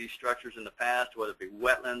utilized these structures in the past, whether it be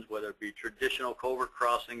wetlands, whether it be traditional culvert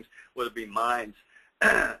crossings, whether it be mines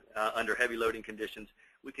under heavy loading conditions,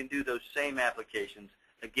 we can do those same applications,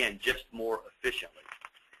 again, just more efficiently.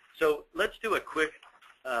 So let's do a quick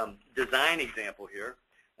design example here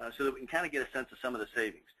so that we can kind of get a sense of some of the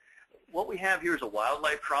savings. What we have here is a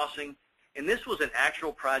wildlife crossing, and this was an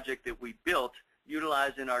actual project that we built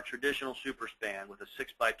utilizing our traditional super span with a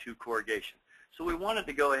 6x2 corrugation. So we wanted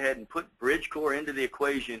to go ahead and put Bridgecore into the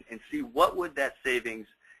equation and see what would that savings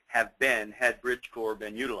have been had Bridgecore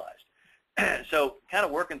been utilized. So kind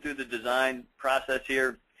of working through the design process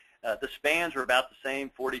here, the spans were about the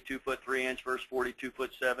same, 42-foot 3-inch versus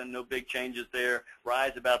 42-foot 7, no big changes there.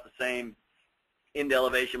 Rise about the same. End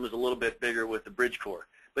elevation was a little bit bigger with the Bridgecore.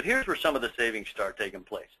 But here's where some of the savings start taking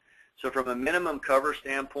place. So from a minimum cover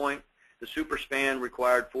standpoint, the super span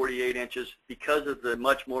required 48 inches. Because of the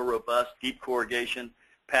much more robust deep corrugation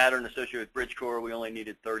pattern associated with Bridgecore, we only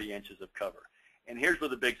needed 30 inches of cover. And here's where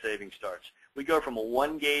the big savings starts. We go from a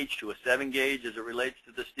 1 gauge to a 7 gauge as it relates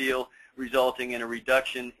to the steel, resulting in a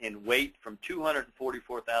reduction in weight from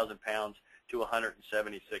 244,000 pounds to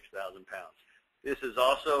 176,000 pounds. This is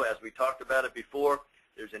also, as we talked about it before,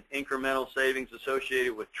 there's an incremental savings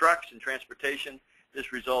associated with trucks and transportation.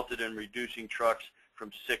 This resulted in reducing trucks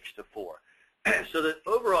from 6 to 4. So the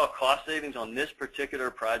overall cost savings on this particular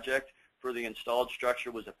project for the installed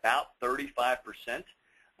structure was about 35%.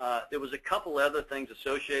 There was a couple other things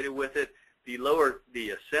associated with it.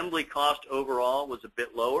 The assembly cost overall was a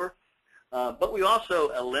bit lower, but we also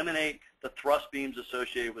eliminate the thrust beams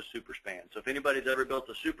associated with super span. So if anybody's ever built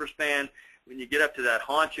a super span, when you get up to that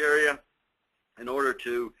haunch area, in order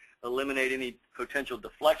to eliminate any potential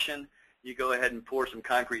deflection, you go ahead and pour some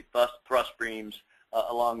concrete thrust beams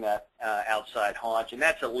along that outside haunch, and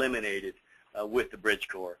that's eliminated with the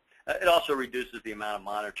Bridgecore. It also reduces the amount of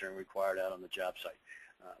monitoring required out on the job site.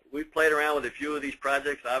 We've played around with a few of these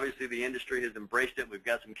projects. Obviously, the industry has embraced it. We've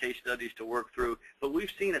got some case studies to work through, but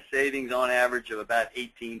we've seen a savings on average of about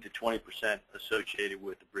 18 to 20% associated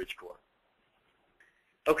with the Bridgecore.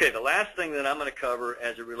 Okay, the last thing that I'm going to cover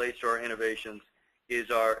as it relates to our innovations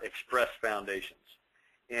is our express foundations.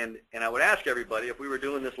 And I would ask everybody, if we were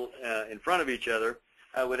doing this in front of each other,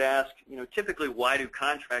 I would ask, typically why do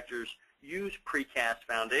contractors use precast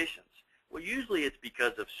foundations? Well, usually it's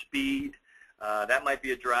because of speed. That might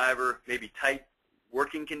be a driver, maybe tight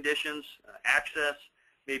working conditions, access,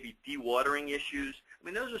 maybe dewatering issues. I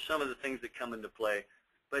mean, those are some of the things that come into play,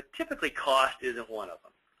 but typically cost isn't one of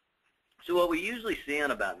them. So what we usually see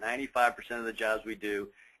on about 95% of the jobs we do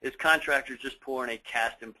is contractors just pouring a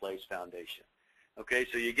cast-in-place foundation. Okay,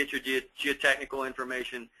 so you get your geotechnical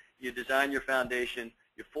information, you design your foundation,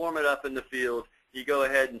 you form it up in the field, You go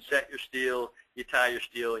ahead and set your steel, you tie your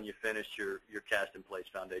steel, and you finish your cast-in-place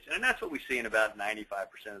foundation. And that's what we see in about 95%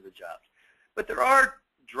 of the jobs. But there are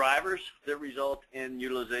drivers that result in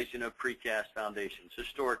utilization of precast foundations,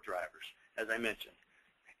 historic drivers, as I mentioned.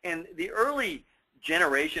 And the early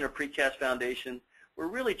generation of precast foundation were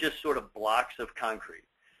really just sort of blocks of concrete.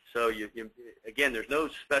 So again, there's no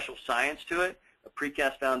special science to it. A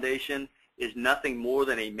precast foundation is nothing more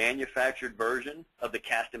than a manufactured version of the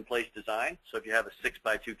cast-in-place design. So if you have a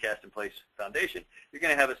 6x2 cast-in-place foundation, you're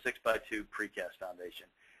going to have a 6x2 precast foundation.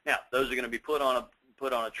 Now, those are going to be put on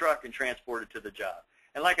a truck and transported to the job.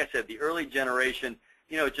 And like I said, the early generation,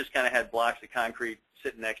 it just kind of had blocks of concrete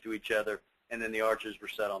sitting next to each other, and then the arches were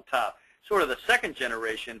set on top. Sort of the second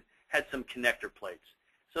generation had some connector plates.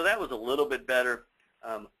 So that was a little bit better.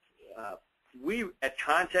 We at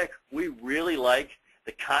Contech, we really like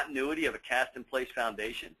the continuity of a cast-in-place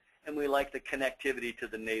foundation, and we like the connectivity to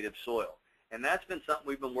the native soil. And that's been something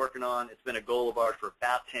we've been working on. It's been a goal of ours for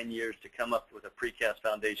about 10 years to come up with a precast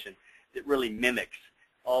foundation that really mimics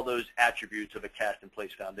all those attributes of a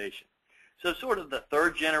cast-in-place foundation. So sort of the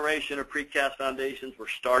third generation of precast foundations, we're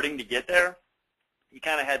starting to get there. You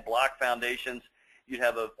kind of had block foundations. You'd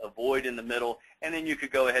have a void in the middle, and then you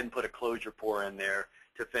could go ahead and put a closure pour in there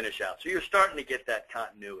to finish out. So you're starting to get that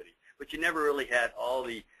continuity, but you never really had all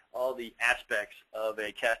the aspects of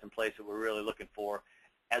a cast-in-place that we're really looking for,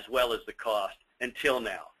 as well as the cost until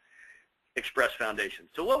now. Express foundations.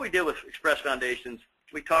 So what we did with express foundations,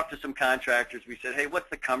 we talked to some contractors. We said, hey, what's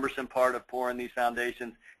the cumbersome part of pouring these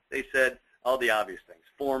foundations? They said all the obvious things: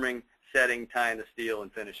 forming, setting, tying the steel,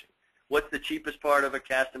 and finishing. What's the cheapest part of a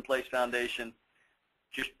cast-in-place foundation?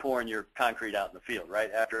 Just pouring your concrete out in the field,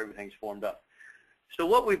 right, after everything's formed up. So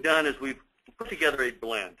what we've done is we've put together a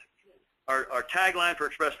blend. Our tagline for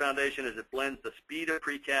Express Foundation is it blends the speed of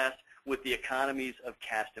precast with the economies of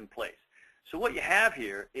cast-in-place. So what you have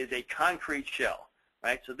here is a concrete shell,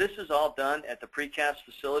 right? So this is all done at the precast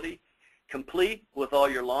facility, complete with all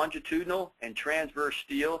your longitudinal and transverse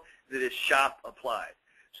steel that is shop applied.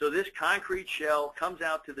 So this concrete shell comes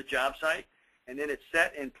out to the job site, and then it's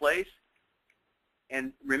set in place.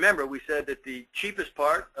 And remember, we said that the cheapest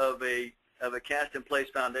part of a cast-in-place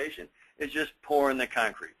foundation is just pouring the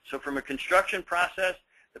concrete. So from a construction process,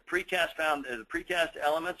 the precast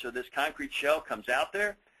elements, or this concrete shell, comes out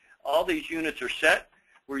there. All these units are set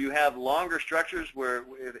where you have longer structures where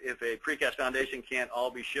if a precast foundation can't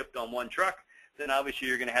all be shipped on one truck, then obviously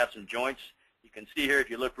you're going to have some joints. You can see here, if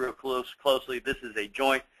you look real closely, this is a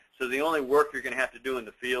joint. So the only work you're going to have to do in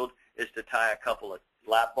the field is to tie a couple of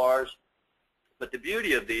lap bars. But the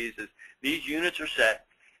beauty of these is these units are set.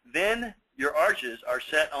 Then your arches are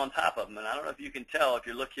set on top of them. And I don't know if you can tell, if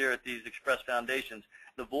you look here at these express foundations,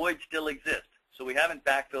 the void still exists. So we haven't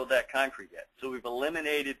backfilled that concrete yet. So we've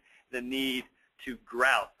eliminated the need to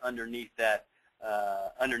grout underneath that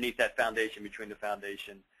foundation, between the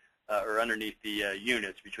foundation, or underneath the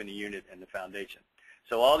units, between the unit and the foundation.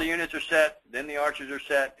 So all the units are set, then the arches are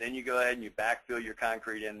set, then you go ahead and you backfill your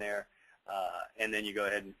concrete in there, and then you go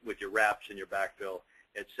ahead and, with your wraps and your backfill,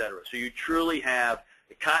 etc. So you truly have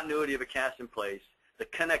the continuity of a cast-in-place, the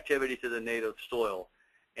connectivity to the native soil,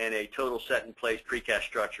 and a total set-in-place precast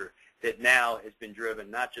structure that now has been driven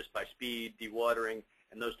not just by speed, dewatering,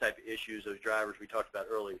 and those type of issues, those drivers we talked about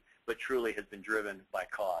earlier, but truly has been driven by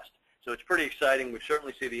cost. So it's pretty exciting. We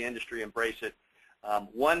certainly see the industry embrace it.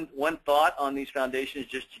 One thought on these foundations,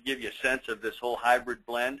 just to give you a sense of this whole hybrid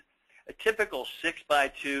blend. A typical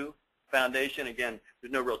 6x2 foundation, again,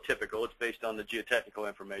 there's no real typical, it's based on the geotechnical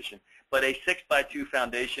information, but a 6x2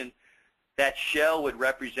 foundation, that shell would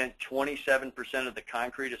represent 27% of the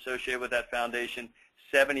concrete associated with that foundation.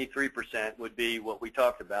 73% would be what we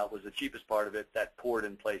talked about, was the cheapest part of it, that poured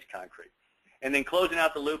in place concrete. And then closing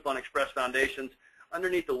out the loop on express foundations,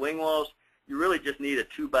 underneath the wing walls, you really just need a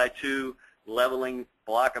 2x2 leveling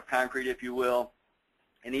block of concrete, if you will.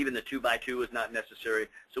 And even the 2x2 is not necessary.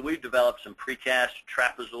 So we've developed some precast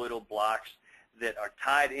trapezoidal blocks that are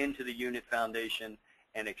tied into the unit foundation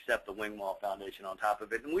and accept the wing wall foundation on top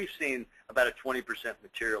of it. And we've seen about a 20%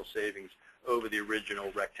 material savings over the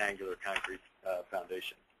original rectangular concrete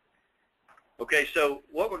foundation. Okay, so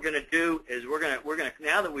what we're going to do is we're going to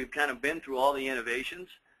now that we've kind of been through all the innovations,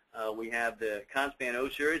 we have the Conspan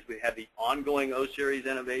O-Series, we have the ongoing O-Series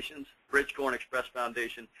innovations, Bridge Core and Express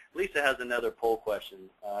Foundation. Lisa has another poll question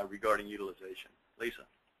regarding utilization. Lisa.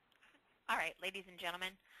 All right, ladies and gentlemen,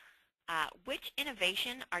 which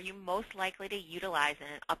innovation are you most likely to utilize in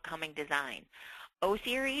an upcoming design?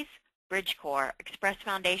 O-Series, Bridge Core, Express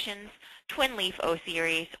Foundations, Twin Leaf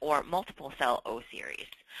O-Series, or Multiple Cell O-Series?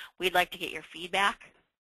 We'd like to get your feedback.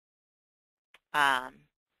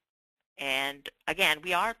 And again,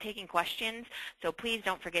 we are taking questions, so please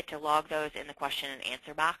don't forget to log those in the question and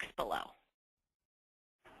answer box below.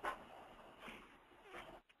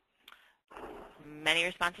 Many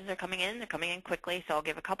responses are coming in. They're coming in quickly, so I'll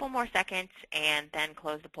give a couple more seconds and then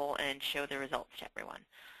close the poll and show the results to everyone.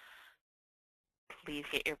 Please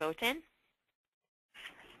get your votes in.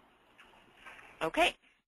 Okay.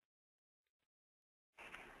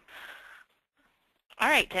 All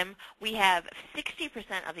right, Tim, we have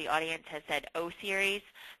 60% of the audience has said O-Series,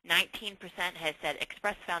 19% has said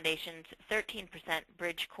Express Foundations, 13%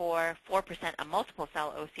 Bridge Core, 4% a multiple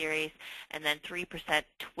cell O-Series, and then 3%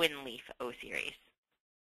 Twin Leaf O-Series.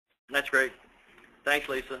 That's great. Thanks,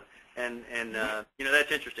 Lisa. And you know,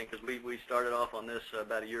 that's interesting because we started off on this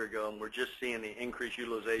about a year ago, and we're just seeing the increased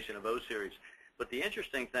utilization of O-Series. But the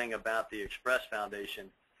interesting thing about the Express Foundation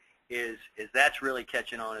is that's really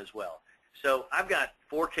catching on as well. So I've got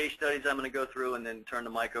 4 case studies I'm going to go through and then turn the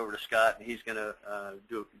mic over to Scott, and he's going to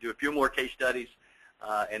do a few more case studies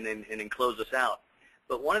and then close us out.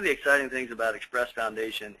 But one of the exciting things about Express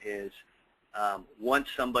Foundation is once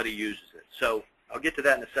somebody uses it. So I'll get to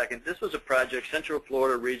that in a second. This was a project, Central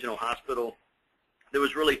Florida Regional Hospital. There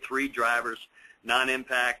was really 3 drivers: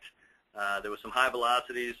 non-impact, there was some high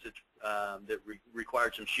velocities that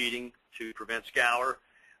required some sheeting to prevent scour,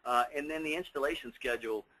 and then the installation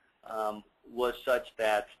schedule was such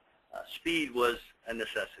that speed was a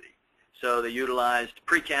necessity. So they utilized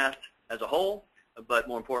precast as a whole, but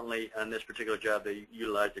more importantly, on this particular job, they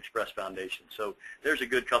utilized Express Foundation. So there's a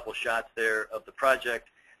good couple shots there of the project.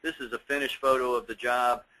 This is a finished photo of the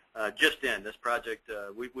job just in. This project,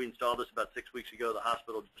 we installed this about 6 weeks ago. The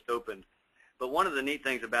hospital just opened. But one of the neat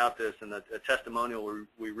things about this, and a testimonial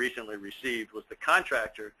we recently received, was the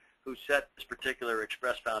contractor who set this particular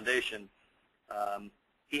Express Foundation.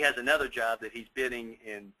 He has another job that he's bidding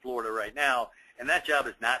in Florida right now, and that job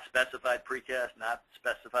is not specified precast, not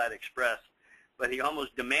specified express, but he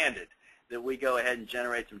almost demanded that we go ahead and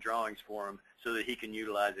generate some drawings for him so that he can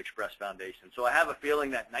utilize Express Foundation. So I have a feeling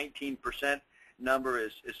that 19% number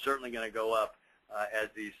is certainly going to go up as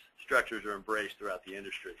these structures are embraced throughout the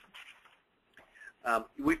industry.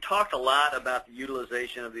 We've talked a lot about the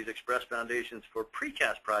utilization of these Express Foundations for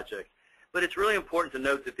precast projects, but it's really important to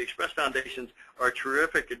note that the Express Foundations are a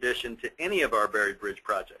terrific addition to any of our buried bridge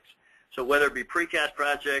projects. So whether it be precast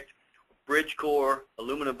project, bridge core,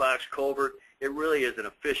 aluminum box culvert, it really is an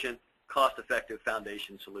efficient, cost-effective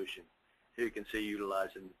foundation solution. Here you can see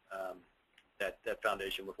utilizing that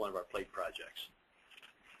foundation with one of our plate projects.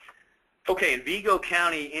 Okay, in Vigo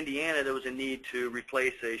County, Indiana, there was a need to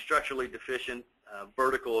replace a structurally deficient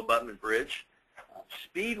vertical abutment bridge.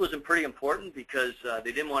 Speed was pretty important because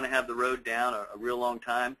they didn't want to have the road down a real long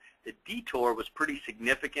time. The detour was pretty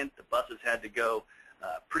significant. The buses had to go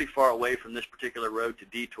pretty far away from this particular road to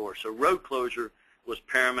detour. So road closure was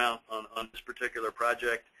paramount on this particular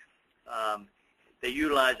project. They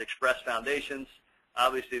utilized Express Foundations,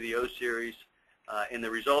 obviously the O-Series, and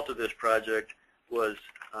the result of this project was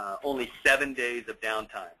only 7 days of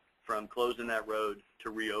downtime from closing that road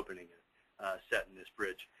to reopening it, setting this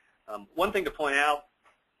bridge. One thing to point out,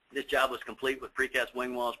 this job was complete with precast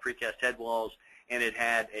wing walls, precast head walls, and it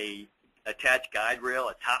had a attached guide rail,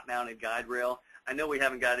 a top-mounted guide rail. I know we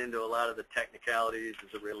haven't got into a lot of the technicalities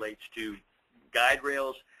as it relates to guide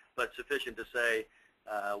rails, but sufficient to say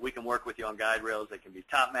we can work with you on guide rails. They can be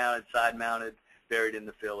top-mounted, side-mounted, buried in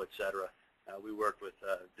the fill, etc. We work with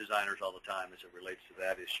designers all the time as it relates to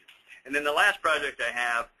that issue. And then the last project I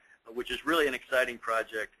have, which is really an exciting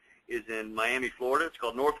project, is in Miami, Florida. It's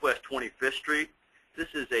called Northwest 25th Street. This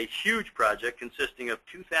is a huge project consisting of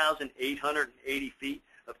 2,880 feet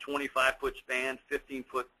of 25-foot span,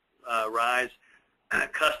 15-foot rise,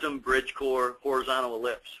 custom bridge core horizontal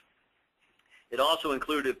ellipse. It also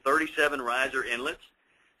included 37 riser inlets,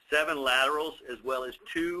 7 laterals, as well as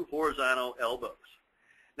 2 horizontal elbows.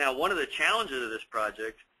 Now, one of the challenges of this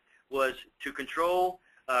project was to control,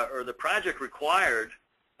 or the project required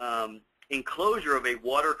enclosure of a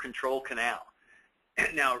water control canal.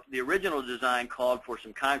 Now, the original design called for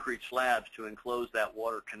some concrete slabs to enclose that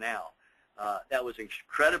water canal. That was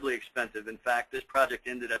incredibly expensive. In fact, this project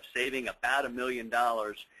ended up saving about $1 million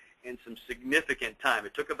in some significant time.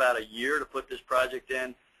 It took about a year to put this project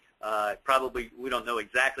in. Probably, we don't know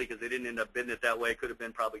exactly because they didn't end up bidding it that way. It could have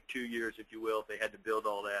been probably 2 years, if you will, if they had to build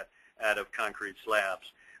all that out of concrete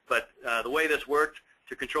slabs. But the way this worked,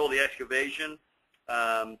 to control the excavation,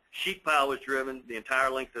 sheet pile was driven the entire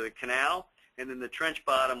length of the canal, and then the trench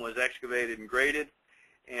bottom was excavated and graded,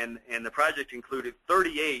 and the project included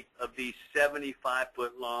 38 of these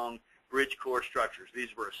 75-foot long bridge core structures.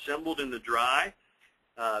 These were assembled in the dry,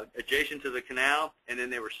 adjacent to the canal, and then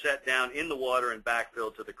they were set down in the water and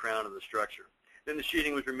backfilled to the crown of the structure. Then the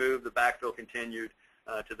sheeting was removed, the backfill continued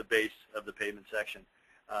to the base of the pavement section.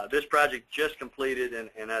 This project just completed,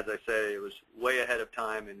 and as I say, it was way ahead of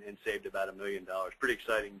time and saved about $1 million. Pretty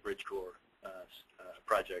exciting bridge core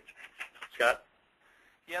project. Scott?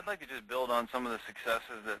 Yeah, I'd like to just build on some of the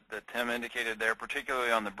successes that Tim indicated there,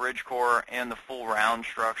 particularly on the bridge core and the full round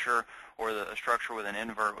structure, or the structure with an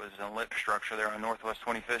invert, was an ellipse structure there on Northwest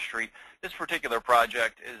 25th Street. This particular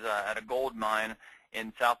project is at a gold mine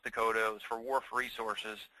in South Dakota. It was for Wharf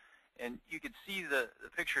Resources. And you can see the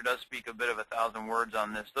picture does speak a bit of 1,000 words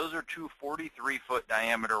on this. Those are two 43-foot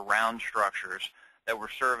diameter round structures that were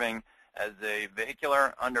serving as a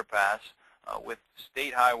vehicular underpass with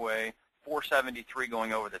State Highway 473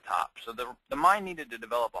 going over the top. So the mine needed to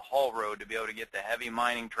develop a haul road to be able to get the heavy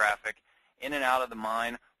mining traffic in and out of the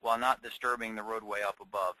mine while not disturbing the roadway up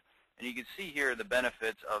above. And you can see here the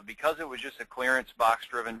benefits of, because it was just a clearance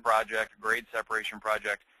box-driven project, grade separation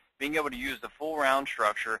project, being able to use the full round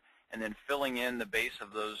structure and then filling in the base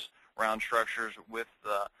of those round structures with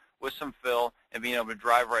some fill and being able to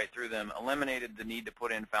drive right through them eliminated the need to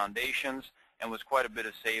put in foundations and was quite a bit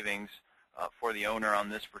of savings for the owner on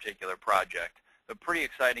this particular project. A pretty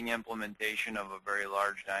exciting implementation of a very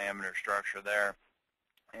large diameter structure there.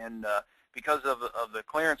 And because of the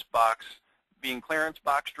clearance box being clearance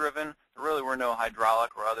box driven, there really were no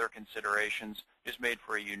hydraulic or other considerations, just made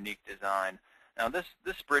for a unique design. Now this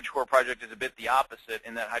bridge core project is a bit the opposite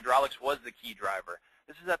in that hydraulics was the key driver.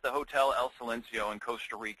 This is at the Hotel El Silencio in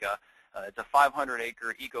Costa Rica. It's a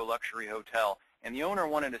 500-acre eco-luxury hotel, and the owner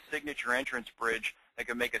wanted a signature entrance bridge that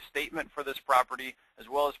could make a statement for this property, as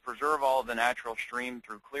well as preserve all of the natural stream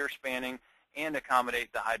through clear spanning and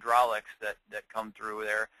accommodate the hydraulics that come through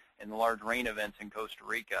there in the large rain events in Costa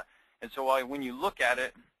Rica. And so when you look at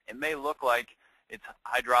it, it may look like it's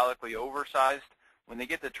hydraulically oversized. When they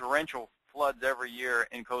get the torrential floods every year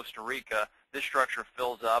in Costa Rica, this structure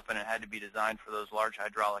fills up, and it had to be designed for those large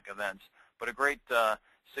hydraulic events. But a great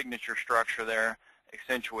signature structure there,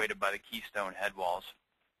 accentuated by the Keystone headwalls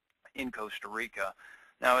in Costa Rica.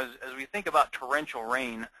 Now, as we think about torrential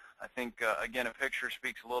rain, I think, again, a picture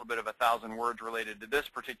speaks a little bit of 1,000 words related to this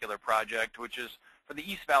particular project, which is for the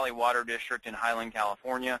East Valley Water District in Highland,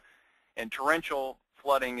 California. And torrential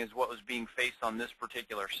flooding is what was being faced on this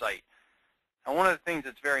particular site. Now, one of the things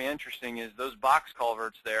that's very interesting is those box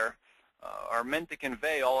culverts there are meant to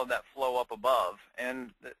convey all of that flow up above.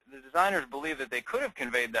 And the designers believe that they could have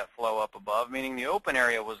conveyed that flow up above, meaning the open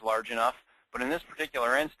area was large enough. But in this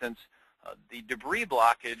particular instance, the debris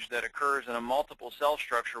blockage that occurs in a multiple cell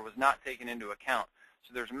structure was not taken into account.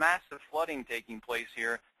 So there's massive flooding taking place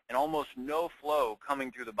here and almost no flow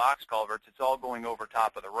coming through the box culverts. It's all going over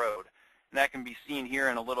top of the road. And that can be seen here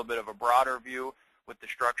in a little bit of a broader view with the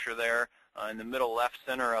structure there in the middle left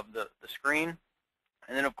center of the screen.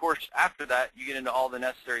 And then, of course, after that, you get into all the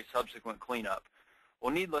necessary subsequent cleanup.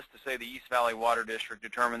 Well, needless to say, the East Valley Water District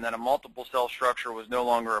determined that a multiple cell structure was no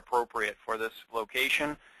longer appropriate for this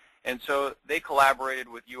location. And so they collaborated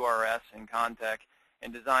with URS and Contech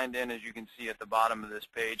and designed in, as you can see at the bottom of this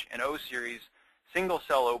page, an O-series single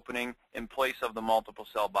cell opening in place of the multiple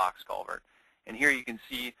cell box culvert. And here you can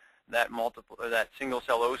see that single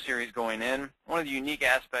cell O-series going in. One of the unique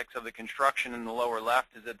aspects of the construction in the lower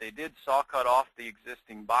left is that they did saw cut off the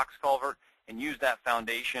existing box culvert and use that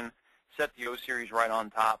foundation, set the O-series right on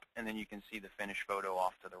top, and then you can see the finished photo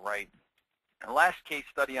off to the right. The last case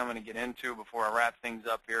study I'm going to get into before I wrap things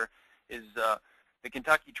up here is the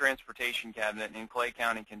Kentucky Transportation Cabinet in Clay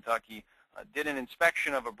County, Kentucky, did an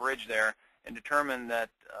inspection of a bridge there and determined that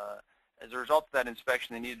as a result of that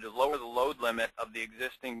inspection, they needed to lower the load limit of the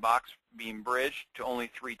existing box beam bridge to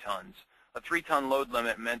only 3 tons. A 3-ton load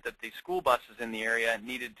limit meant that the school buses in the area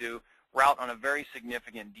needed to route on a very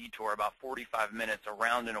significant detour, about 45 minutes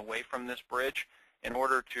around and away from this bridge in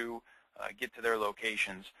order to get to their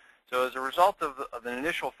locations. So as a result of an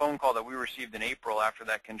initial phone call that we received in April after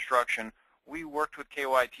that construction, we worked with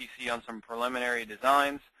KYTC on some preliminary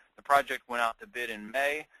designs. The project went out to bid in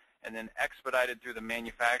May and then expedited through the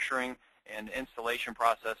manufacturing and installation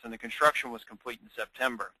process, and the construction was complete in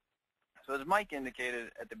September. So as Mike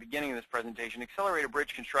indicated at the beginning of this presentation, accelerated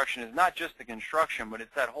bridge construction is not just the construction, but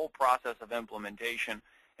it's that whole process of implementation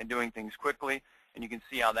and doing things quickly. And you can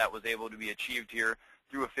see how that was able to be achieved here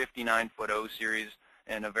through a 59-foot O-series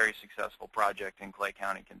and a very successful project in Clay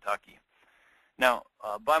County, Kentucky. Now,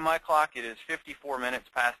 by my clock, it is 54 minutes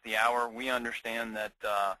past the hour. We understand that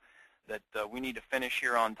we need to finish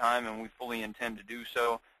here on time, and we fully intend to do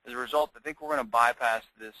so. As a result, I think we're going to bypass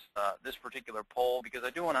this particular poll because I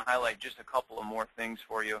do want to highlight just a couple of more things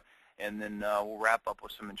for you. and then we'll wrap up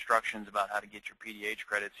with some instructions about how to get your PDH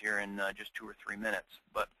credits here in just 2 or 3 minutes.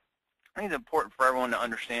 But I think it's important for everyone to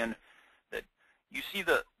understand that you see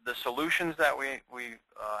the solutions that we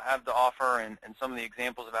have to offer and some of the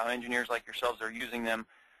examples of how engineers like yourselves are using them.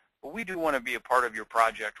 But we do want to be a part of your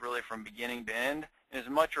project really from beginning to end, as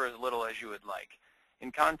much or as little as you would like.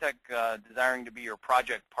 In Contech desiring to be your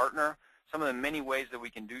project partner, some of the many ways that we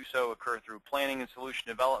can do so occur through planning and solution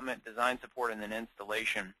development, design support, and then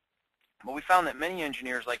installation. But we found that many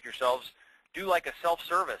engineers like yourselves do like a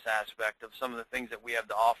self-service aspect of some of the things that we have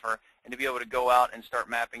to offer, and to be able to go out and start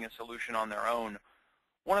mapping a solution on their own.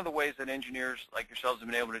 One of the ways that engineers like yourselves have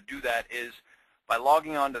been able to do that is by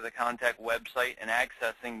logging onto the Contech website and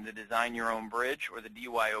accessing the Design Your Own Bridge, or the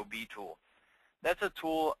DYOB tool. That's a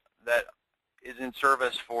tool that is in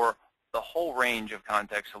service for the whole range of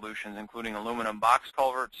Contech solutions, including aluminum box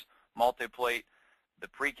culverts, multi-plate, the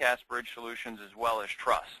precast bridge solutions, as well as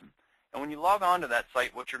truss. And when you log on to that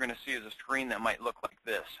site, what you're going to see is a screen that might look like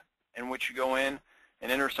this, in which you go in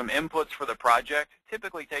and enter some inputs for the project.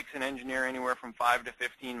 Typically takes an engineer anywhere from 5 to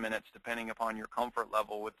 15 minutes, depending upon your comfort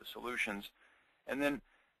level with the solutions. And then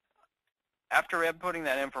after inputting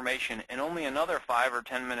that information, and only another 5 or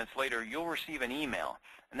 10 minutes later, you'll receive an email.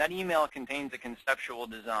 And that email contains a conceptual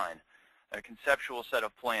design, a conceptual set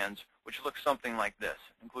of plans, which looks something like this.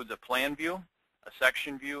 It includes a plan view, a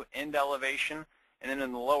section view, end elevation, and then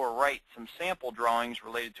in the lower right, some sample drawings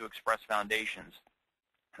related to express foundations.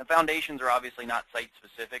 The foundations are obviously not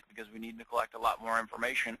site-specific because we need to collect a lot more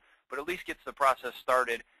information, but at least gets the process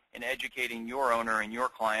started in educating your owner and your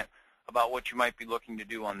client about what you might be looking to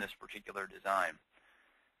do on this particular design.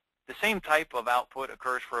 The same type of output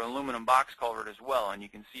occurs for aluminum box culvert as well, and you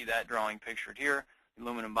can see that drawing pictured here,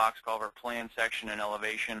 aluminum box culvert plan, section, and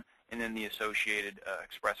elevation, and then the associated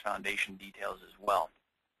express foundation details as well.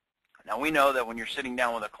 Now we know that when you're sitting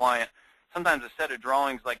down with a client, sometimes a set of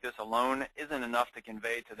drawings like this alone isn't enough to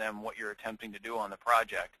convey to them what you're attempting to do on the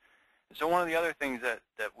project. And so one of the other things that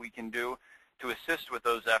we can do to assist with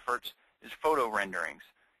those efforts is photo renderings.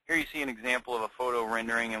 Here you see an example of a photo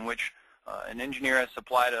rendering in which an engineer has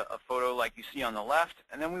supplied a photo like you see on the left,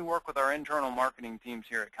 and then we work with our internal marketing teams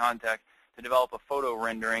here at Contech to develop a photo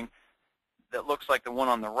rendering that looks like the one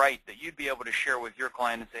on the right that you'd be able to share with your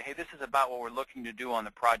client and say, hey, this is about what we're looking to do on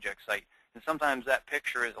the project site. And sometimes that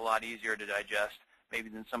picture is a lot easier to digest maybe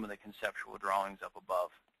than some of the conceptual drawings up above.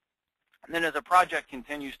 And then as a project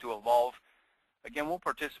continues to evolve, again, we'll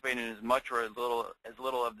participate in as much or as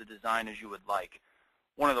little of the design as you would like.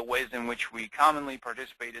 One of the ways in which we commonly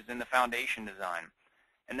participate is in the foundation design.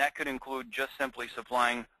 And that could include just simply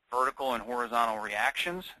supplying vertical and horizontal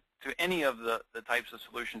reactions to any of the types of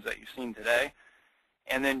solutions that you've seen today.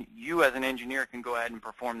 And then you as an engineer can go ahead and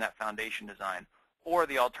perform that foundation design. Or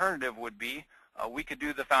the alternative would be we could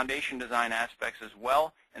do the foundation design aspects as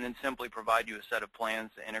well and then simply provide you a set of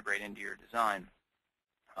plans to integrate into your design.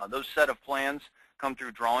 Those set of plans come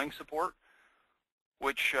through drawing support,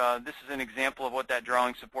 which this is an example of what that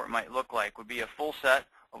drawing support might look like. Would be a full set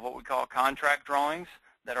of what we call contract drawings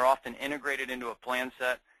that are often integrated into a plan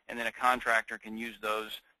set, and then a contractor can use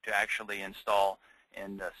those to actually install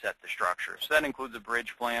and set the structure. So that includes a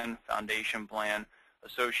bridge plan, foundation plan,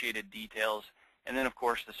 associated details, and then of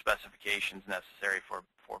course the specifications necessary for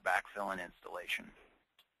backfill and installation.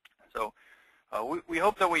 So we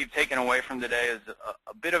hope that what you've taken away from today is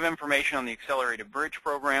a bit of information on the Accelerated Bridge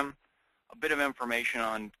program, a bit of information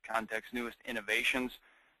on Contech's newest innovations,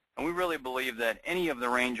 and we really believe that any of the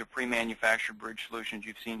range of pre-manufactured bridge solutions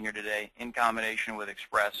you've seen here today in combination with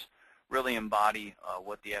Express really embody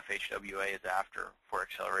what the FHWA is after for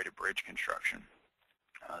accelerated bridge construction.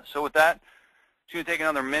 So with that, it's going to take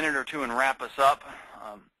another minute or two and wrap us up.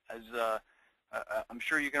 As I'm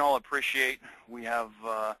sure you can all appreciate, we have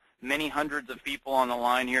many hundreds of people on the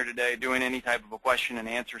line here today. Doing any type of a question and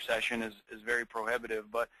answer session is very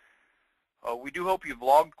prohibitive, but we do hope you've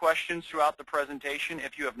logged questions throughout the presentation.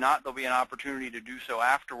 If you have not, there'll be an opportunity to do so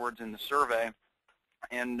afterwards in the survey.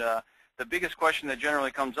 And the biggest question that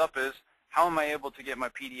generally comes up is, how am I able to get my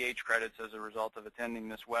PDH credits as a result of attending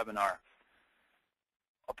this webinar?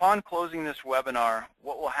 Upon closing this webinar,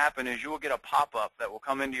 what will happen is you will get a pop-up that will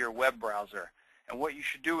come into your web browser. And what you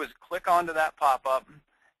should do is click onto that pop-up,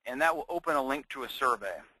 and that will open a link to a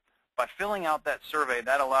survey. By filling out that survey,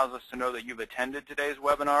 that allows us to know that you've attended today's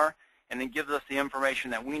webinar, and then gives us the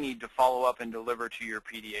information that we need to follow up and deliver to your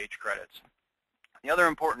PDH credits. The other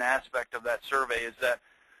important aspect of that survey is that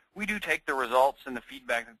we do take the results and the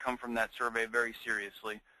feedback that come from that survey very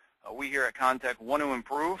seriously. We here at Contech want to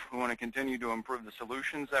improve. We want to continue to improve the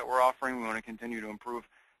solutions that we're offering. We want to continue to improve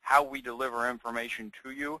how we deliver information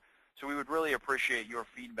to you. So we would really appreciate your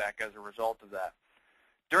feedback as a result of that.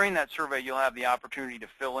 During that survey, you'll have the opportunity to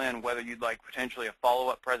fill in whether you'd like potentially a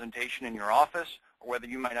follow-up presentation in your office or whether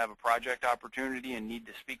you might have a project opportunity and need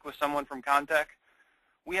to speak with someone from Contech.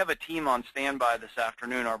 We have a team on standby this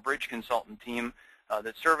afternoon, our bridge consultant team,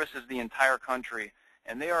 that services the entire country,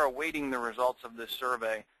 and they are awaiting the results of this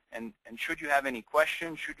survey. And should you have any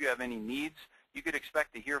questions, should you have any needs, you could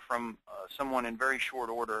expect to hear from someone in very short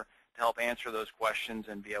order to help answer those questions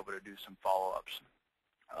and be able to do some follow-ups.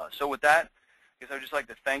 So with that, I guess I'd just like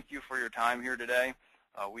to thank you for your time here today.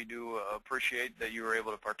 We do appreciate that you were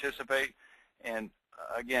able to participate. And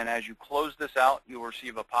again, as you close this out, you'll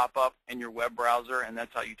receive a pop-up in your web browser, and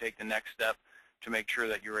that's how you take the next step to make sure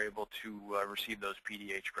that you're able to receive those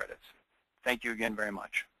PDH credits. Thank you again very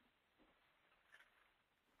much.